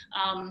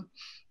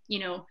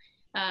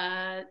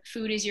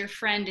 Food is your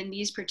friend in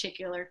these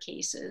particular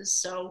cases.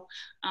 So,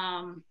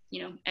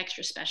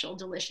 extra special,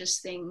 delicious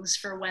things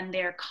for when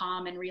they're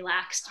calm and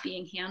relaxed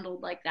being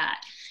handled like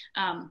that,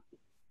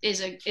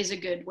 is a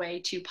good way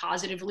to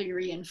positively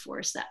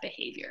reinforce that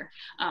behavior.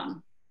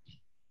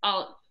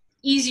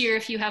 Easier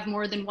if you have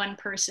more than one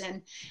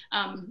person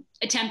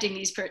attempting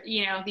these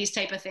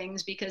type of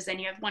things, because then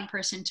you have one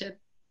person to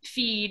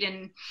feed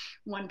and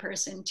one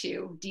person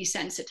to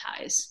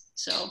desensitize.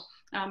 So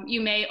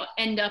you may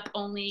end up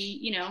only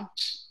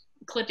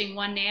clipping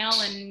one nail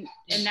and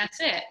that's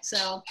it.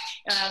 So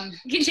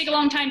it can take a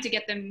long time to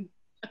get them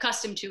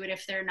accustomed to it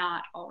if they're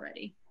not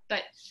already,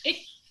 but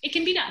it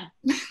can be done.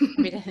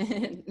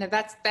 No,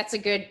 that's a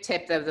good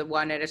tip, of the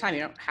one at a time.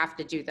 You don't have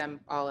to do them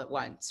all at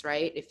once,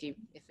 right? If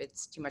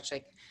it's too much,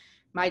 like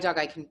my dog,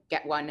 I can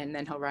get one and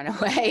then he'll run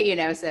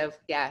away, so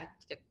yeah,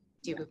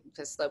 do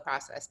a slow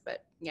process,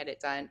 but get it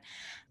done.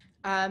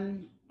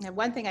 And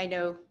one thing I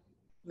know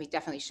we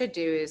definitely should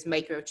do is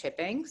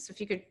microchipping. So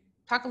if you could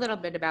talk a little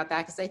bit about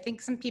that, because I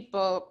think some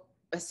people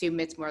assume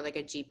it's more like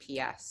a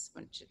GPS,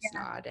 which it's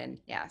not. And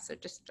so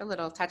just a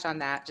little touch on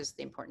that, just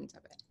the importance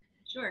of it.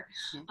 Sure.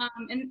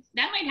 And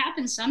that might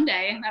happen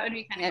someday. That would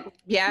be kind of cool.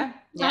 Yeah.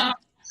 I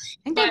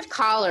think they have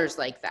collars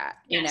like that,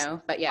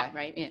 but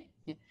right.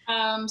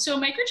 Yeah. So a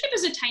microchip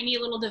is a tiny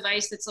little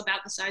device that's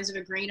about the size of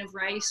a grain of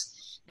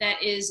rice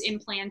that is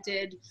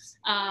implanted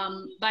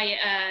by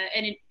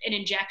an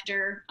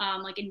injector,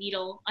 like a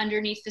needle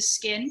underneath the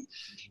skin.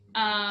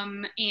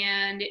 And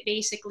it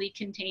basically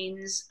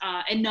contains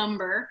a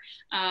number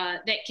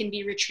that can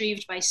be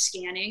retrieved by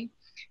scanning.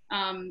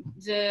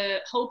 The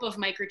hope of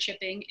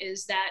microchipping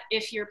is that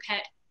if your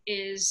pet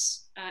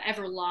is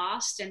ever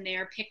lost and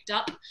they're picked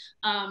up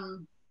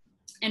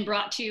and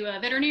brought to a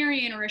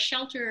veterinarian or a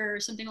shelter or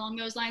something along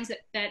those lines,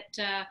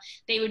 that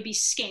they would be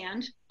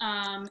scanned,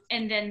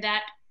 and then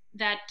that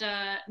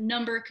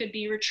number could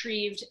be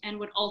retrieved and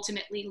would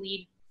ultimately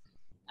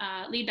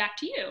lead back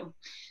to you,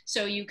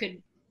 so you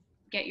could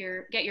get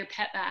your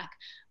pet back.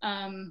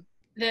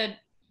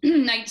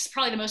 It's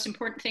probably the most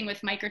important thing with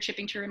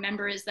microchipping to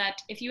remember is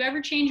that if you ever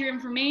change your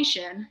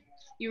information,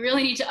 you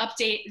really need to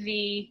update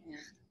the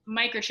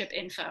microchip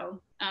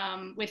info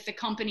with the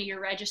company you're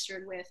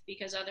registered with,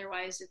 because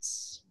otherwise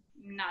it's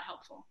not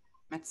helpful.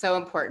 That's so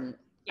important.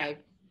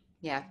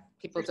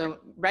 People don't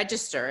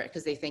register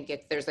because they think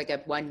there's like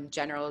a one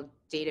general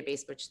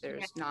database, which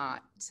there's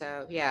not.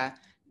 So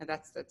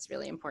that's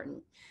really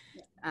important.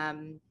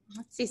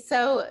 Let's see.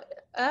 So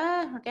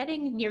we're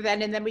getting near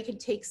that, and then we can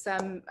take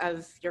some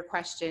of your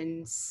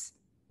questions.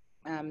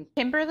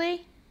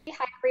 Kimberly?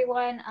 Hi,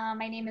 everyone.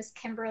 My name is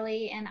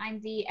Kimberly, and I'm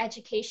the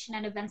Education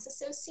and Events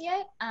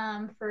Associate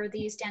for the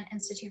Usdan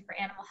Institute for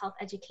Animal Health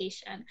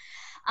Education.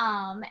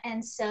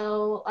 And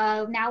so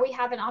now we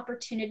have an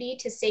opportunity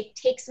to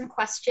take some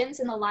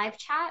questions in the live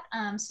chat.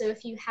 So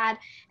if you had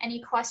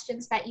any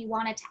questions that you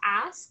wanted to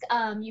ask,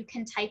 you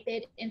can type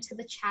it into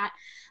the chat.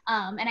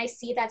 And I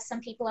see that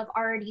some people have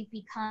already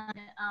begun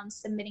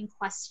submitting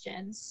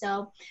questions.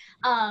 So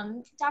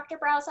Dr.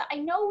 Brausa, I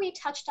know we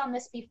touched on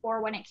this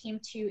before when it came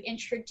to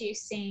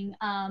introducing,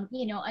 a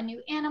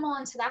new animal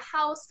into the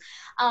house.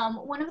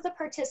 One of the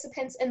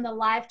participants in the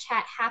live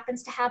chat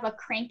happens to have a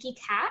cranky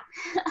cat,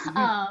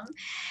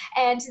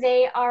 and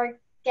they are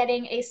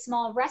getting a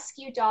small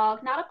rescue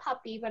dog, not a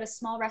puppy, but a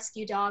small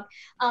rescue dog.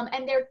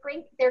 And their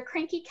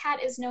cranky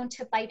cat is known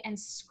to bite and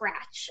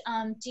scratch.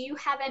 Do you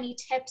have any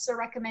tips or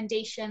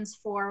recommendations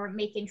for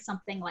making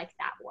something like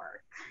that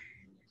work?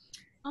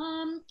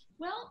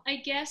 Well, I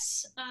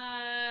guess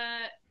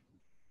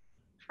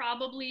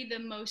probably the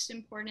most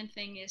important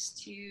thing is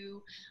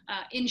to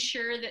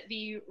ensure that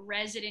the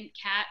resident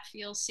cat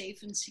feels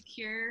safe and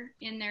secure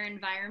in their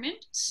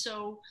environment.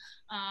 So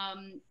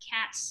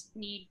cats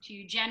need to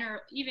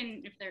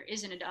even if there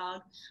isn't a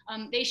dog,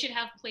 they should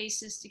have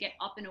places to get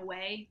up and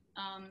away.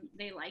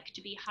 They like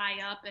to be high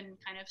up and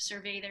kind of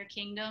survey their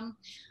kingdom.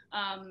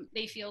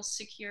 They feel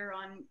secure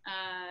on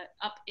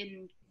up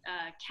in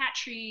cat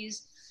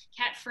trees.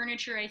 Cat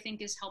furniture, I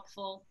think, is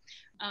helpful.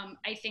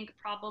 I think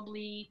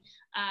probably,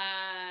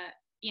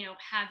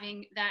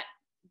 having that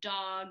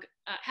dog,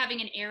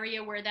 having an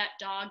area where that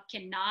dog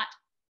cannot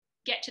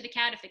get to the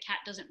cat if the cat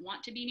doesn't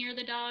want to be near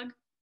the dog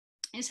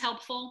is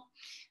helpful.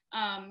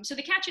 So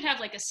the cat should have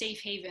like a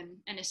safe haven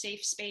and a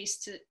safe space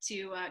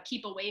to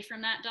keep away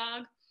from that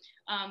dog.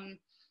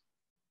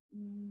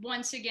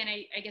 Once again,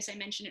 I guess I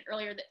mentioned it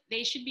earlier that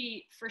they should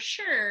be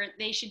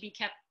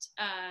kept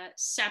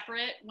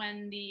separate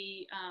when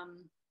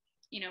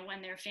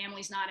when their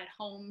family's not at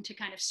home to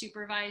kind of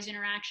supervise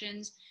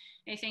interactions.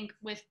 I think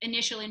with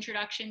initial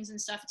introductions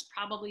and stuff, it's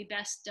probably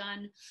best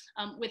done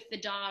with the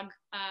dog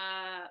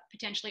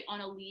potentially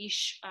on a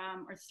leash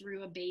or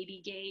through a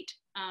baby gate,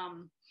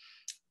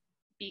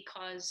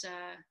 because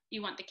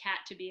you want the cat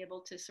to be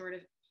able to sort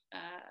of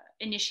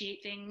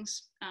initiate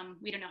things.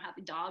 We don't know how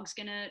the dog's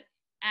gonna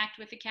act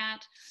with the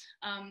cat.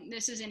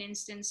 This is an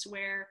instance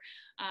where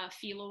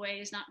feel away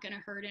is not going to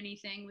hurt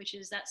anything, which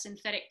is that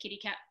synthetic kitty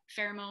cat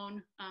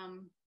pheromone.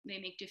 They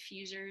make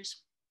diffusers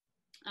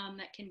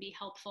that can be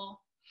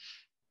helpful.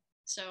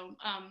 So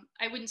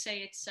I wouldn't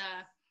say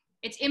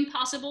it's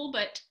impossible,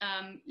 but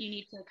you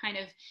need to kind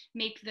of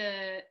make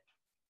the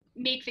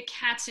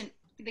cat's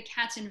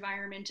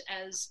environment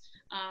as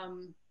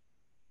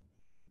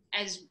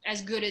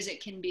good as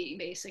it can be,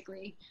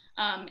 basically,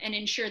 and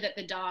ensure that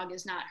the dog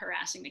is not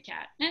harassing the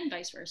cat, and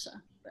vice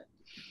versa. But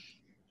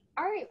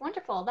all right,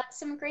 wonderful. That's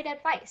some great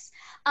advice.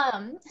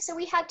 So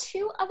we had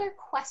two other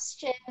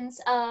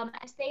questions,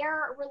 as they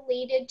are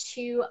related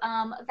to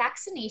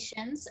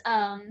vaccinations.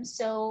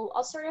 So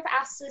I'll sort of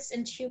ask this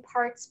in two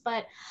parts,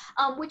 but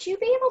would you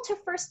be able to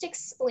first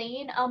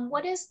explain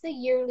what is the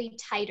yearly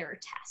titer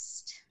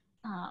test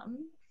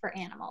for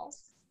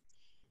animals?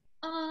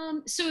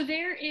 So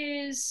there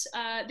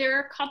are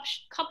a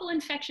couple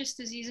infectious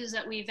diseases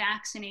that we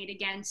vaccinate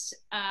against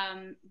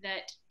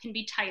that can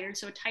be titered.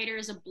 So a titer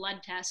is a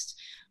blood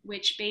test,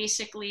 which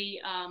basically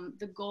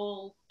the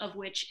goal of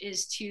which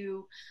is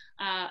to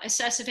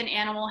assess if an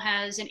animal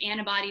has an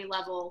antibody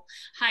level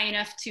high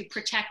enough to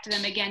protect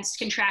them against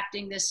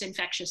contracting this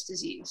infectious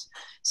disease.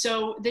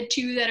 So the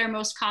two that are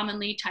most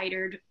commonly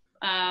titered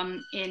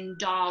in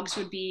dogs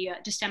would be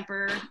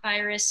distemper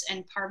virus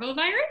and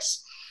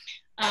parvovirus.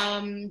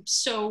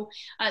 So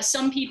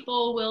some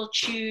people will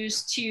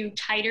choose to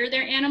titer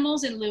their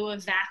animals in lieu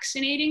of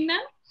vaccinating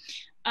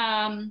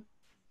them.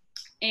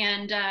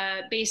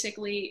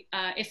 Basically,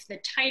 if the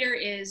titer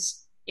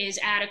is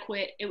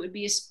adequate, it would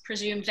be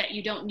presumed that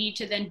you don't need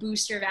to then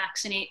boost or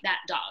vaccinate that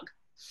dog.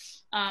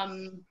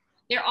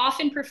 They're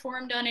often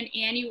performed on an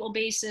annual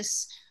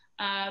basis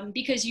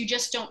because you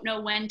just don't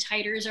know when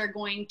titers are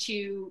going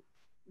to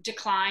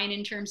decline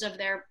in terms of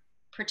their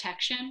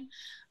protection.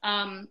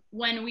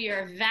 When we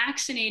are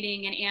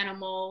vaccinating an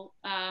animal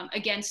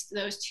against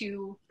those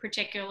two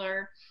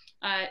particular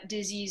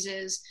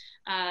diseases,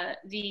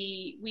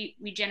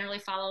 we generally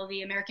follow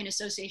the American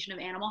Association of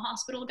Animal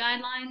Hospital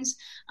guidelines.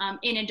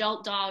 In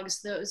adult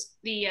dogs,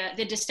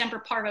 the distemper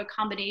parvo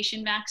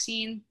combination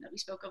vaccine that we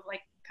spoke of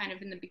like kind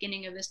of in the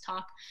beginning of this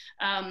talk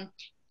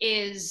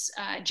is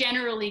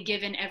generally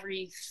given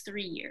every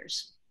 3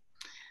 years.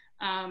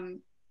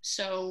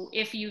 So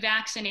if you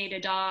vaccinate a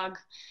dog,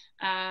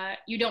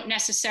 you don't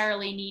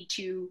necessarily need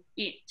to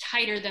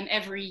titer them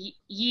every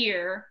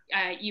year.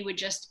 You would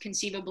just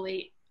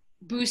conceivably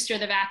booster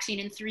the vaccine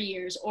in 3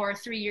 years, or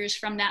 3 years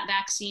from that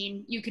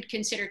vaccine, you could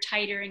consider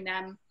titering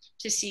them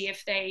to see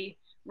if they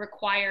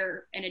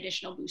require an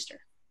additional booster.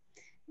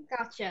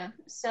 Gotcha.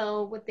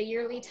 So with the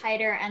yearly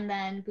titer and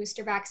then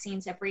booster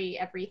vaccines every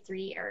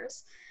 3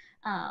 years.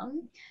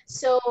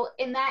 So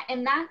in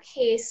that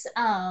case,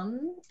 I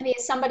mean,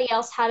 somebody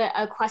else had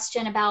a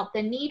question about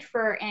the need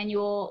for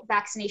annual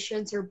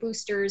vaccinations or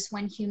boosters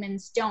when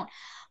humans don't.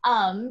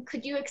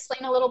 Could you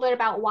explain a little bit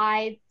about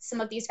why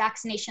some of these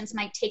vaccinations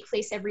might take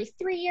place every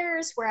 3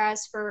 years,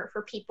 whereas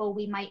for people,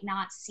 we might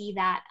not see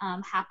that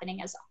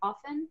happening as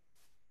often?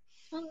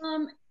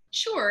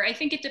 Sure. I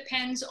think it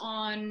depends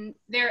on,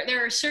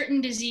 there are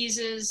certain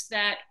diseases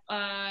that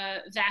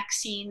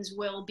vaccines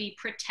will be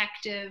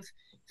protective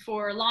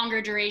for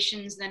longer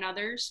durations than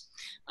others.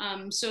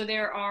 So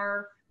there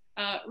are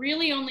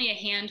really only a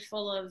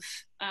handful of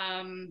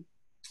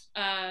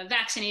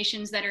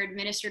vaccinations that are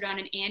administered on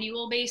an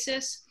annual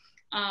basis.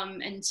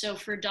 And so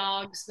for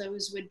dogs,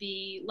 those would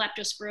be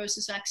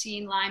leptospirosis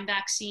vaccine, Lyme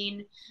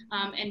vaccine,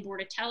 and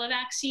Bordetella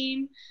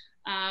vaccine.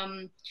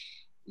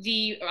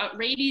 The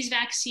rabies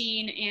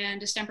vaccine and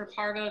distemper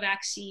parvo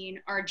vaccine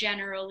are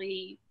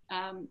generally,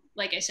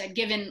 like I said,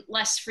 given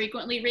less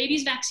frequently.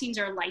 Rabies vaccines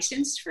are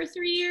licensed for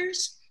 3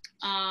 years.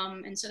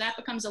 And so that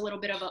becomes a little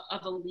bit of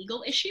a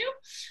legal issue.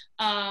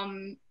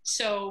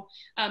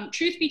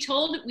 Truth be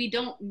told, we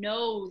don't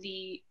know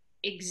the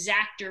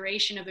exact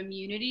duration of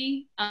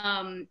immunity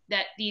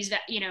that these,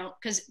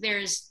 because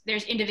there's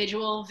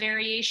individual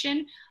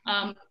variation.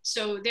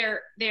 So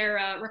they're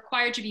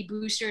required to be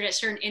boosted at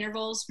certain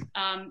intervals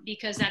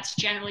because that's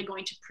generally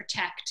going to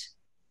protect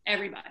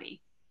everybody.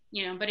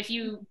 But if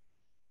you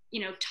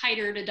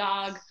titered a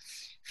dog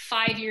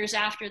 5 years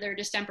after their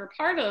distemper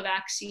parvo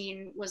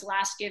vaccine was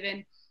last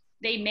given,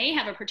 they may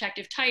have a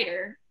protective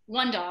titer.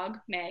 One dog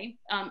may,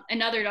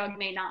 another dog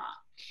may not.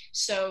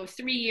 So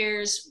 3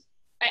 years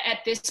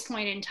at this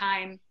point in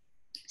time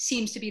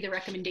seems to be the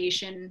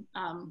recommendation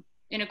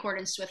in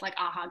accordance with like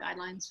AHA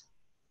guidelines.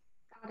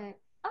 Got it.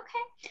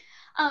 Okay.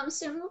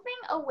 So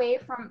moving away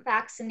from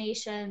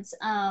vaccinations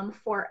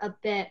for a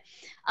bit,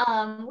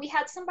 we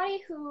had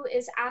somebody who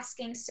is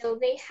asking, so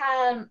they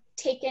had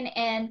taken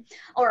in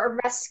or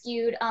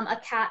rescued a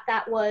cat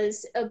that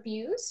was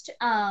abused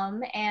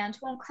and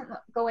won't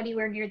go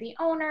anywhere near the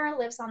owner,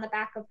 lives on the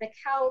back of the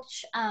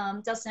couch,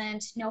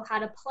 doesn't know how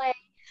to play.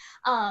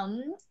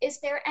 Is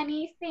there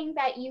anything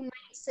that you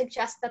might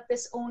suggest that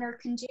this owner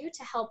can do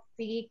to help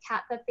the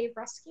cat that they've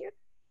rescued?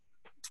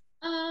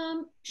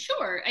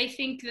 Sure. I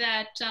think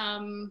that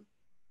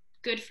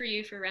good for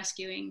you for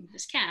rescuing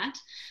this cat.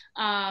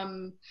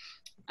 And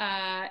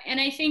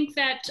I think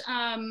that,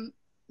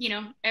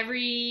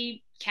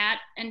 every cat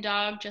and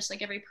dog, just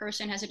like every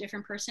person, has a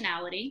different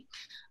personality.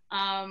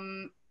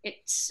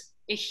 It's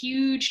a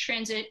huge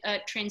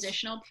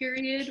transitional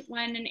period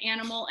when an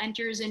animal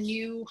enters a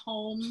new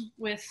home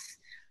with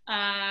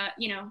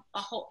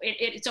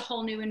it's a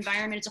whole new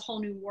environment, it's a whole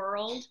new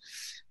world.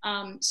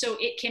 So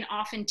it can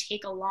often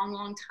take a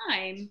long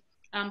time,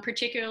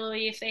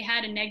 particularly if they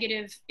had a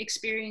negative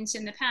experience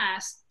in the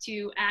past,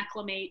 to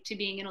acclimate to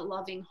being in a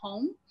loving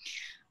home.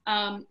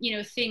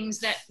 Things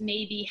that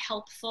may be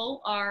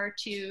helpful are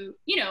to,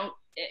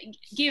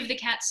 give the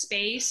cat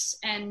space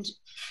and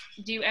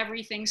do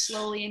everything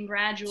slowly and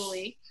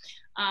gradually.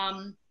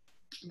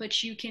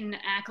 But you can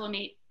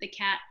acclimate the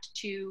cat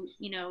to,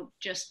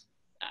 just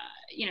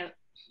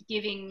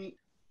giving,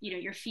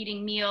 you're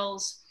feeding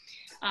meals.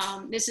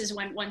 This is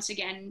when, once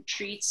again,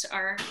 treats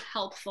are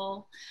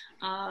helpful.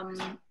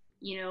 And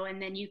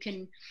then you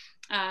can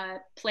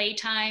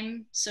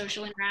playtime,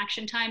 social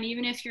interaction time,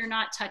 even if you're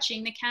not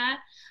touching the cat.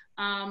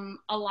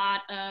 A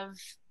lot of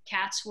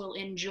cats will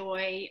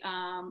enjoy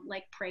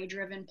like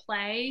prey-driven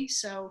play.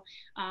 So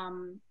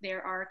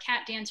there are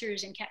cat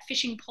dancers and cat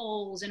fishing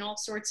poles and all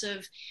sorts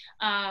of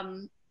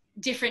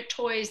different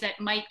toys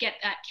that might get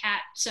that cat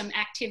some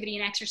activity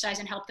and exercise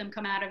and help them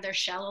come out of their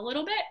shell a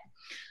little bit.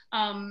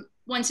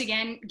 Once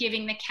again,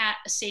 giving the cat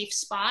a safe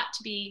spot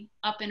to be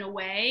up and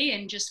away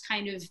and just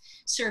kind of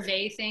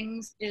survey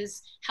things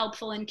is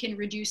helpful and can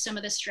reduce some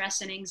of the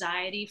stress and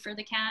anxiety for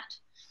the cat.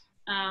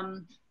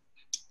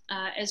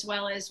 As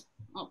well as,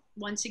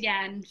 once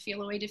again,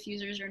 feel away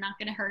diffusers are not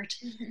going to hurt.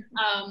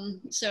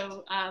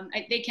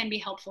 They can be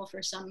helpful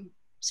for some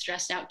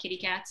stressed out kitty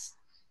cats.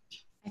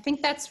 I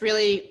think that's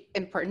really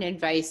important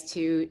advice,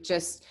 to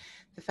just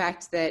the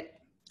fact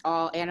that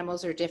all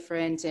animals are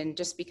different, and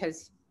just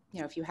because,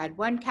 if you had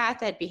one cat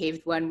that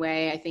behaved one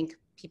way, I think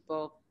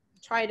people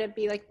try to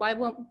be like, why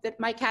won't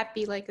my cat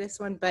be like this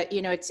one? But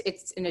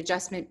it's an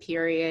adjustment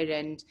period,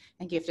 and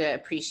you have to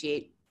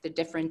appreciate the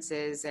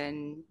differences,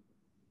 and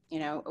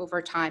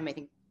over time I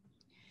think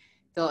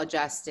they'll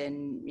adjust,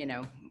 and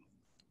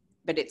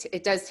but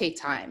it does take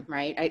time,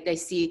 right? I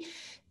see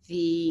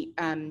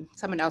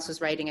someone else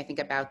was writing, I think,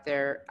 about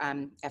their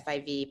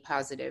FIV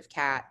positive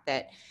cat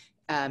that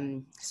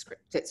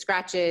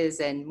scratches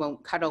and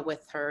won't cuddle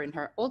with her, and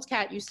her old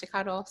cat used to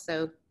cuddle.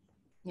 So,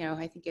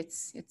 I think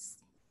it's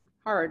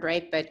hard,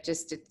 right? But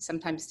just it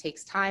sometimes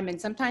takes time,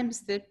 and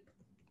sometimes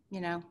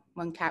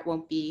one cat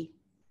won't be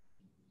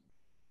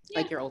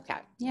like your old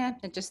cat. Yeah,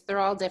 they're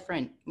all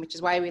different, which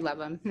is why we love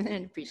them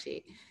and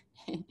appreciate.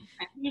 You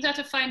just have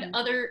to find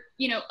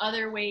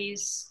other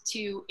ways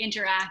to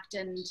interact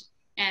and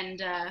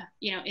and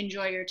you know,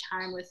 enjoy your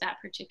time with that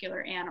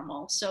particular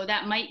animal. So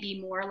that might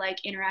be more like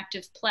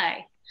interactive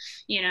play,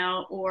 you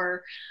know,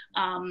 or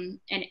and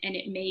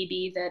it may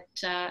be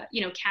that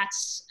you know,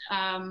 cats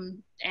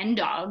and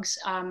dogs,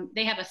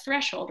 they have a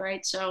threshold,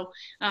 right? So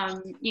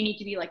you need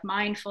to be like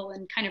mindful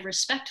and kind of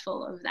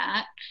respectful of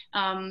that.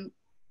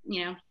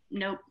 You know,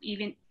 no,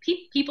 even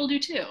people do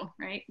too,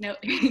 right? No,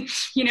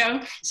 you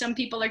know, some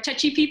people are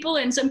touchy people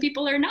and some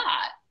people are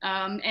not.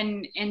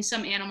 And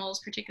some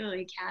animals,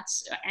 particularly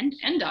cats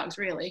and dogs,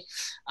 really,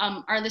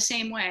 are the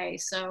same way.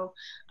 So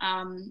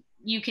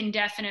you can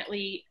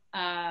definitely,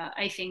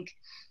 I think,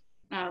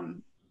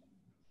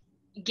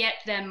 get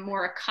them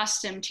more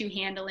accustomed to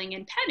handling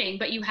and petting,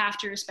 but you have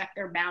to respect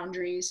their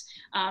boundaries.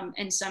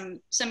 And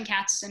some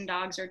cats and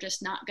dogs are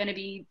just not going to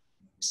be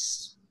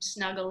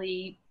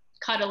snuggly,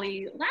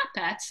 cuddly lap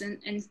pets,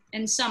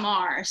 and some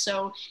are.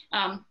 So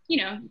you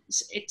know,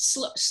 it's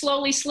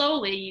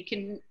slowly you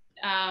can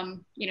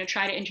you know,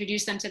 try to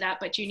introduce them to that,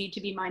 but you need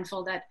to be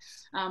mindful that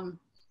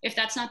if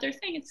that's not their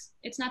thing,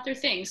 it's not their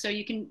thing. So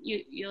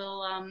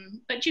you'll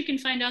but you can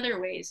find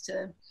other ways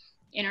to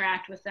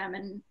interact with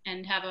them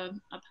and have a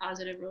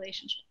positive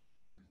relationship.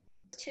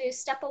 To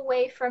step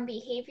away from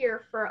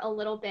behavior for a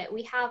little bit,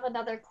 we have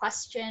another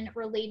question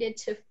related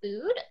to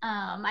food.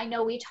 I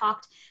know we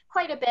talked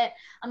quite a bit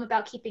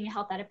about keeping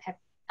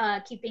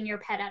your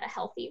pet at a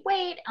healthy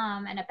weight,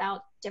 and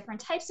about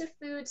different types of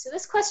food. So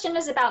this question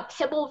is about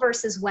kibble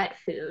versus wet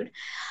food.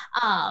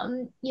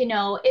 You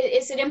know,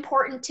 is it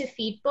important to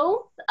feed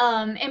both?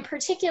 In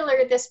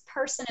particular, this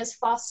person is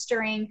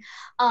fostering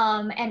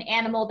an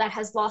animal that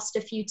has lost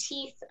a few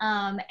teeth,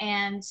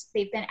 and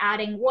they've been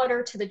adding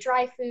water to the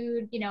dry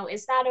food. You know,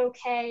 is that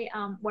okay?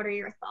 What are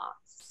your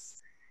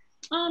thoughts?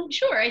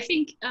 Sure. I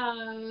think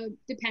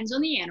depends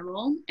on the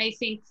animal. I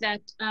think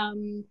that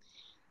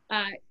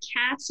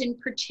cats in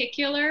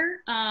particular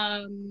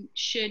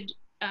should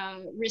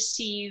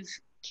receive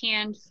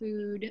canned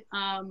food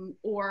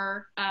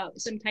or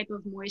some type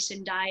of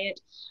moistened diet,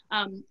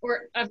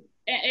 or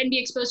and be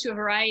exposed to a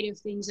variety of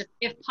things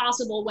if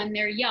possible when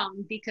they're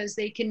young, because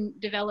they can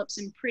develop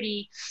some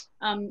pretty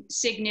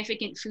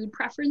significant food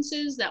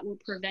preferences that will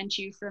prevent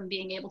you from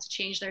being able to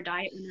change their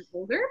diet when they're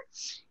older.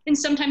 And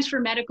sometimes for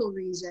medical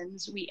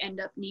reasons, we end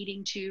up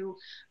needing to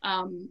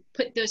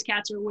put those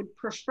cats, or would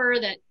prefer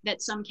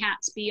that some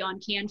cats be on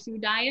canned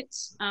food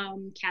diets,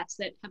 cats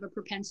that have a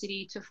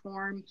propensity to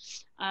form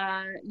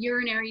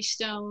urinary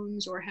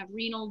stones or have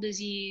renal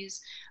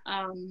disease.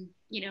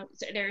 You know,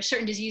 there are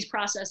certain disease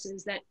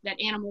processes that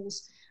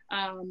animals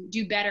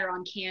do better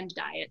on canned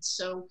diets.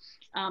 So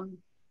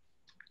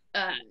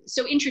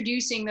so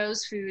introducing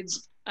those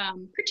foods,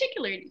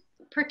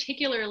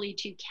 particularly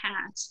to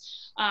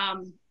cats,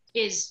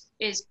 is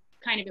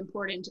kind of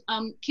important.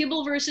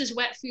 Kibble versus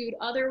wet food.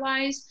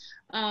 Otherwise,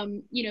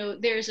 you know,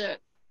 there is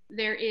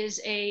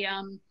a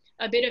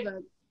bit of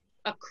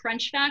a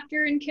crunch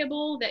factor in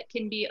kibble that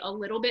can be a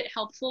little bit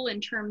helpful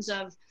in terms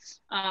of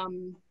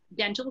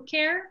dental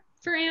care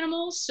for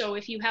animals. So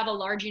if you have a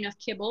large enough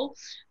kibble,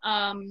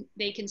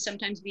 they can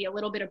sometimes be a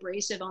little bit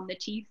abrasive on the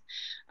teeth,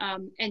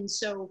 and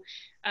so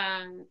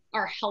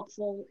are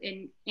helpful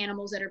in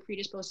animals that are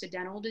predisposed to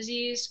dental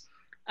disease.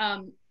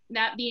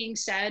 That being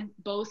said,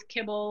 both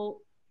animals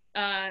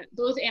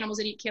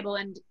that eat kibble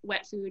and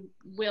wet food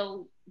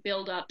will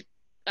build up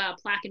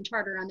plaque and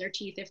tartar on their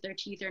teeth if their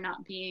teeth are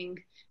not being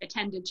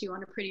attended to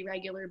on a pretty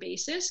regular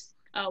basis.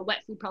 Wet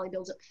food probably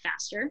builds up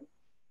faster.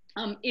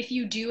 If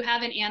you do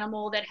have an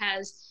animal that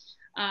has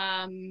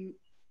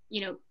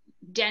you know,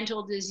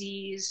 dental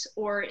disease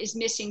or is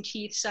missing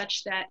teeth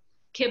such that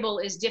kibble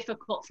is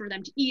difficult for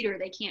them to eat or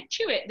they can't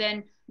chew it,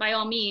 then by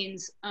all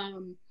means,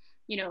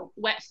 you know,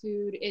 wet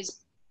food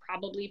is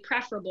probably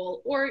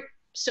preferable, or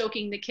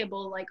soaking the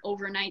kibble like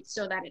overnight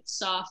so that it's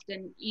soft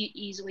and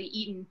easily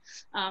eaten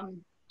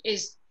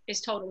is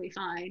totally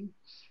fine.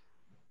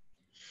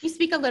 You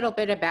speak a little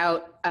bit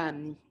about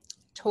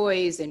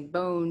toys and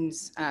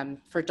bones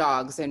for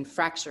dogs and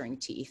fracturing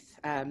teeth.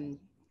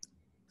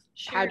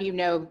 Sure. How do you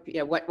know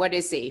what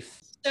is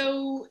safe?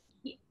 So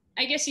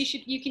I guess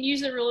you can use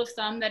the rule of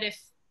thumb that if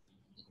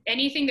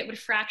anything that would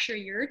fracture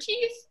your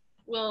teeth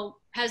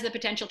has the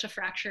potential to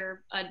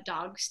fracture a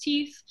dog's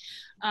teeth,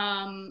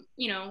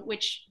 you know,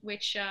 which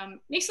makes it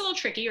a little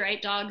tricky,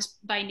 right? Dogs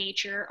by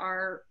nature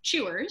are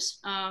chewers,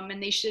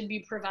 and they should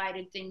be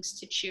provided things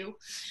to chew,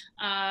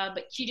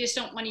 but you just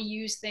don't want to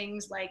use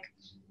things like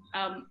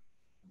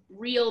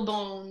real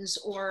bones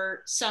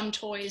or some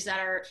toys that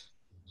are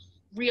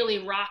really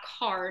rock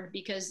hard,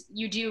 because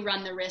you do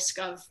run the risk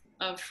of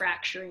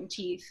fracturing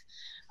teeth.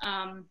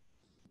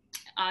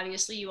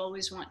 Obviously, you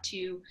always want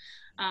to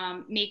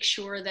make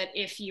sure that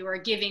if you are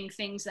giving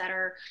things that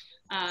are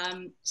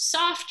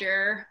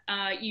softer,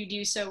 you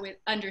do so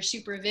under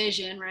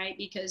supervision, right?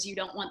 Because you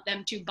don't want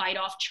them to bite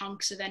off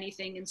chunks of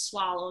anything and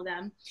swallow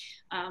them,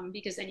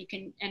 because then you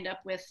can end up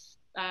with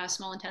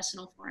small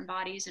intestinal foreign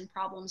bodies and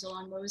problems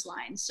along those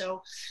lines.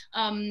 So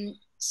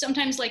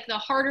sometimes like the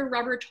harder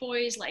rubber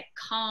toys like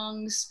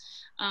Kongs,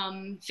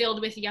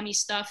 filled with yummy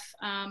stuff,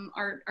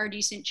 are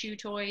decent chew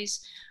toys.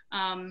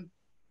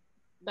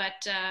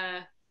 But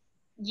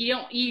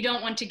you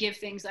don't want to give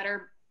things that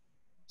are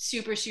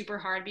super, super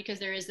hard, because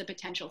there is the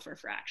potential for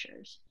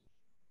fractures.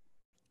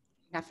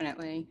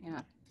 Definitely,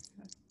 yeah,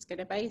 that's good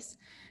advice.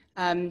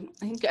 I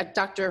think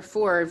Dr.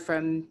 Ford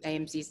from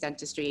AMZ's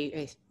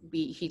Dentistry,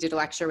 he did a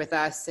lecture with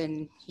us,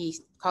 and he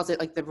calls it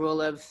like the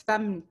rule of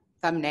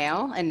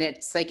thumbnail. And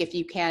it's like, if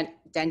you can't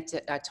dent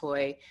a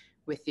toy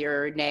with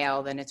your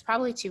nail, then it's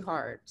probably too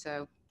hard.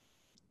 So,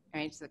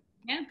 right, so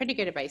yeah, pretty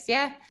good advice.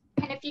 Yeah.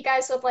 And if you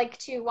guys would like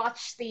to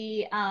watch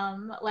the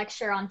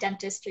lecture on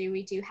dentistry,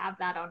 we do have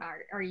that on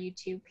our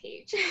YouTube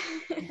page.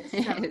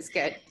 It's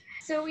good.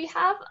 So we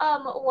have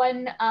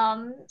one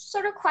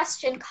sort of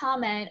question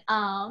comment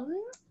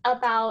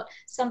about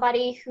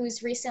somebody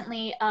who's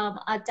recently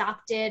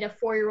adopted a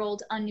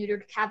 4-year-old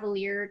unneutered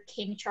Cavalier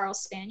King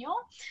Charles Spaniel,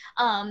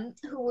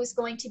 who was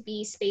going to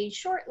be spayed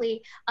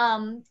shortly,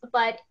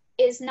 but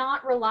is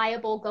not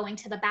reliable going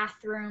to the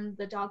bathroom.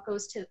 The dog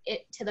goes to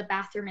the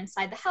bathroom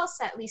inside the house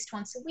at least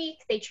once a week.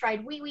 They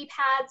tried wee-wee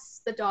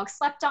pads. The dog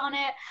slept on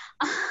it.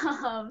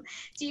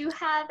 Do you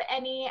have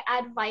any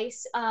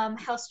advice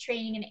house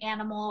training an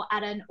animal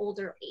at an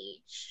older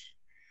age?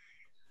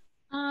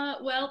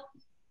 Well,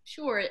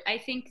 sure. I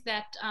think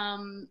that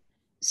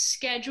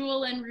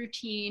schedule and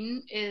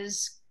routine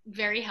is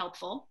very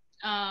helpful.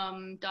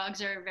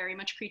 Dogs are very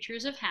much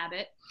creatures of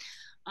habit.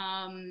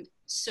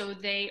 So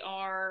they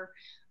are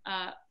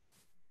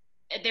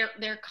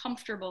they're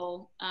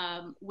comfortable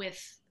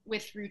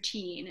with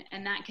routine,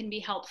 and that can be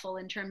helpful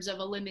in terms of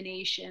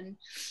elimination,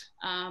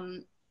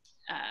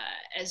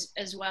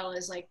 as well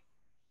as like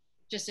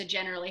just a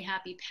generally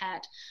happy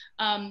pet.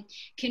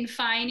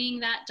 Confining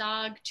that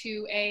dog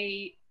to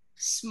a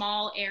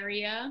small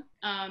area,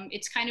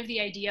 it's kind of the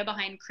idea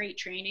behind crate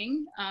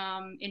training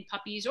in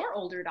puppies or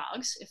older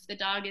dogs. If the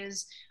dog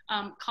is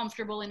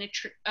comfortable in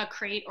a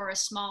crate or a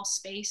small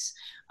space,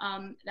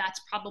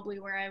 that's probably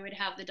where I would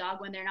have the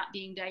dog when they're not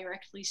being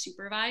directly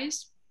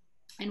supervised.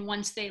 And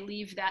once they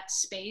leave that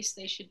space,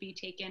 they should be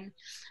taken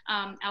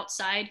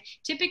outside.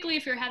 Typically,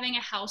 if you're having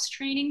a house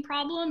training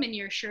problem and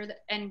you're sure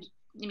that, and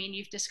I mean,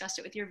 you've discussed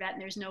it with your vet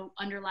and there's no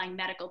underlying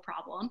medical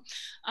problem,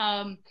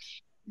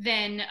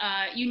 then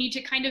you need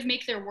to kind of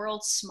make their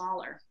world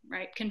smaller,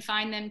 right?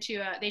 Confine them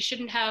to, they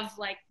shouldn't have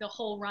like the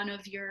whole run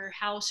of your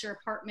house or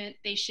apartment.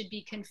 They should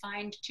be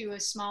confined to a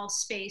small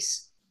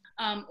space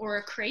or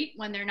a crate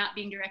when they're not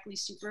being directly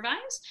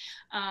supervised.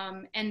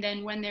 And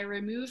then when they're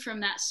removed from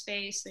that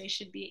space, they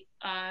should be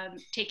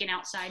taken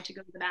outside to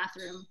go to the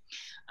bathroom.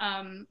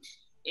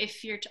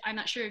 If you're, I'm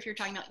not sure if you're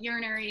talking about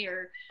urinary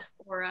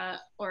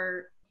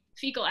or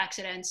fecal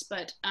accidents,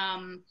 but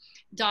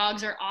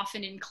dogs are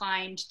often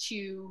inclined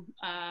to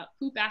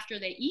poop after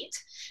they eat.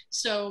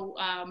 So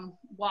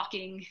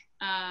walking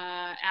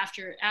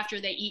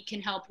after they eat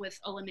can help with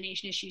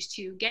elimination issues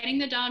too. Getting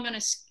the dog on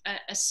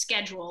a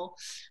schedule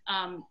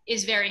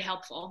is very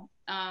helpful.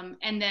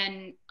 And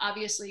then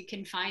obviously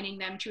confining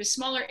them to a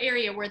smaller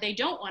area where they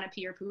don't want to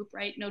pee or poop,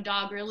 right? No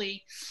dog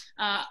really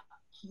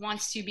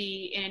wants to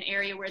be in an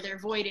area where they're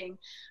voiding,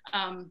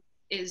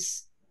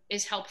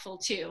 is helpful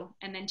too,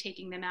 and then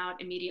taking them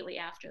out immediately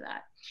after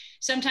that.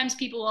 Sometimes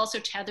people also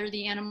tether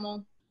the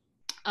animal,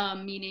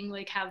 meaning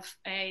like have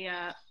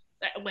a,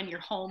 when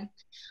you're home,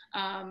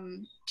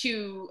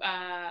 to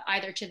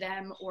either to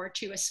them or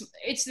to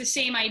it's the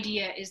same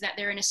idea, is that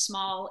they're in a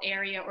small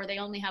area or they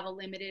only have a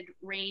limited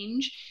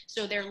range,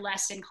 so they're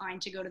less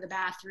inclined to go to the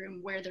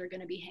bathroom where they're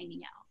going to be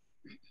hanging out.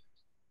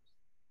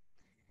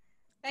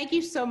 Thank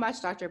you so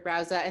much, Dr.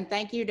 Brausa, and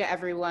thank you to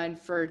everyone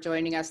for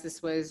joining us.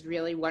 This was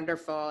really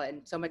wonderful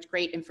and so much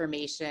great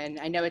information.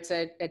 I know it's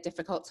a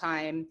difficult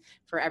time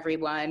for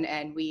everyone,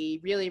 and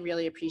we really,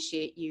 really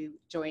appreciate you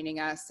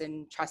joining us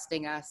and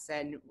trusting us,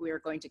 and we're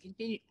going to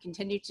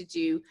continue to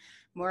do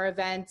more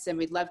events, and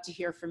we'd love to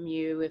hear from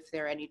you. If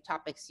there are any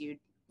topics you'd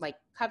like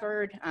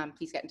covered,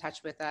 please get in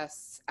touch with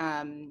us.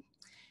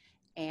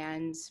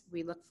 And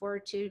we look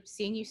forward to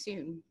seeing you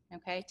soon.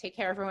 Okay, take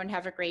care, everyone.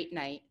 Have a great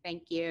night.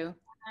 Thank you.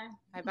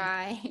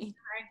 Bye-bye. All right.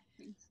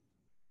 Thanks.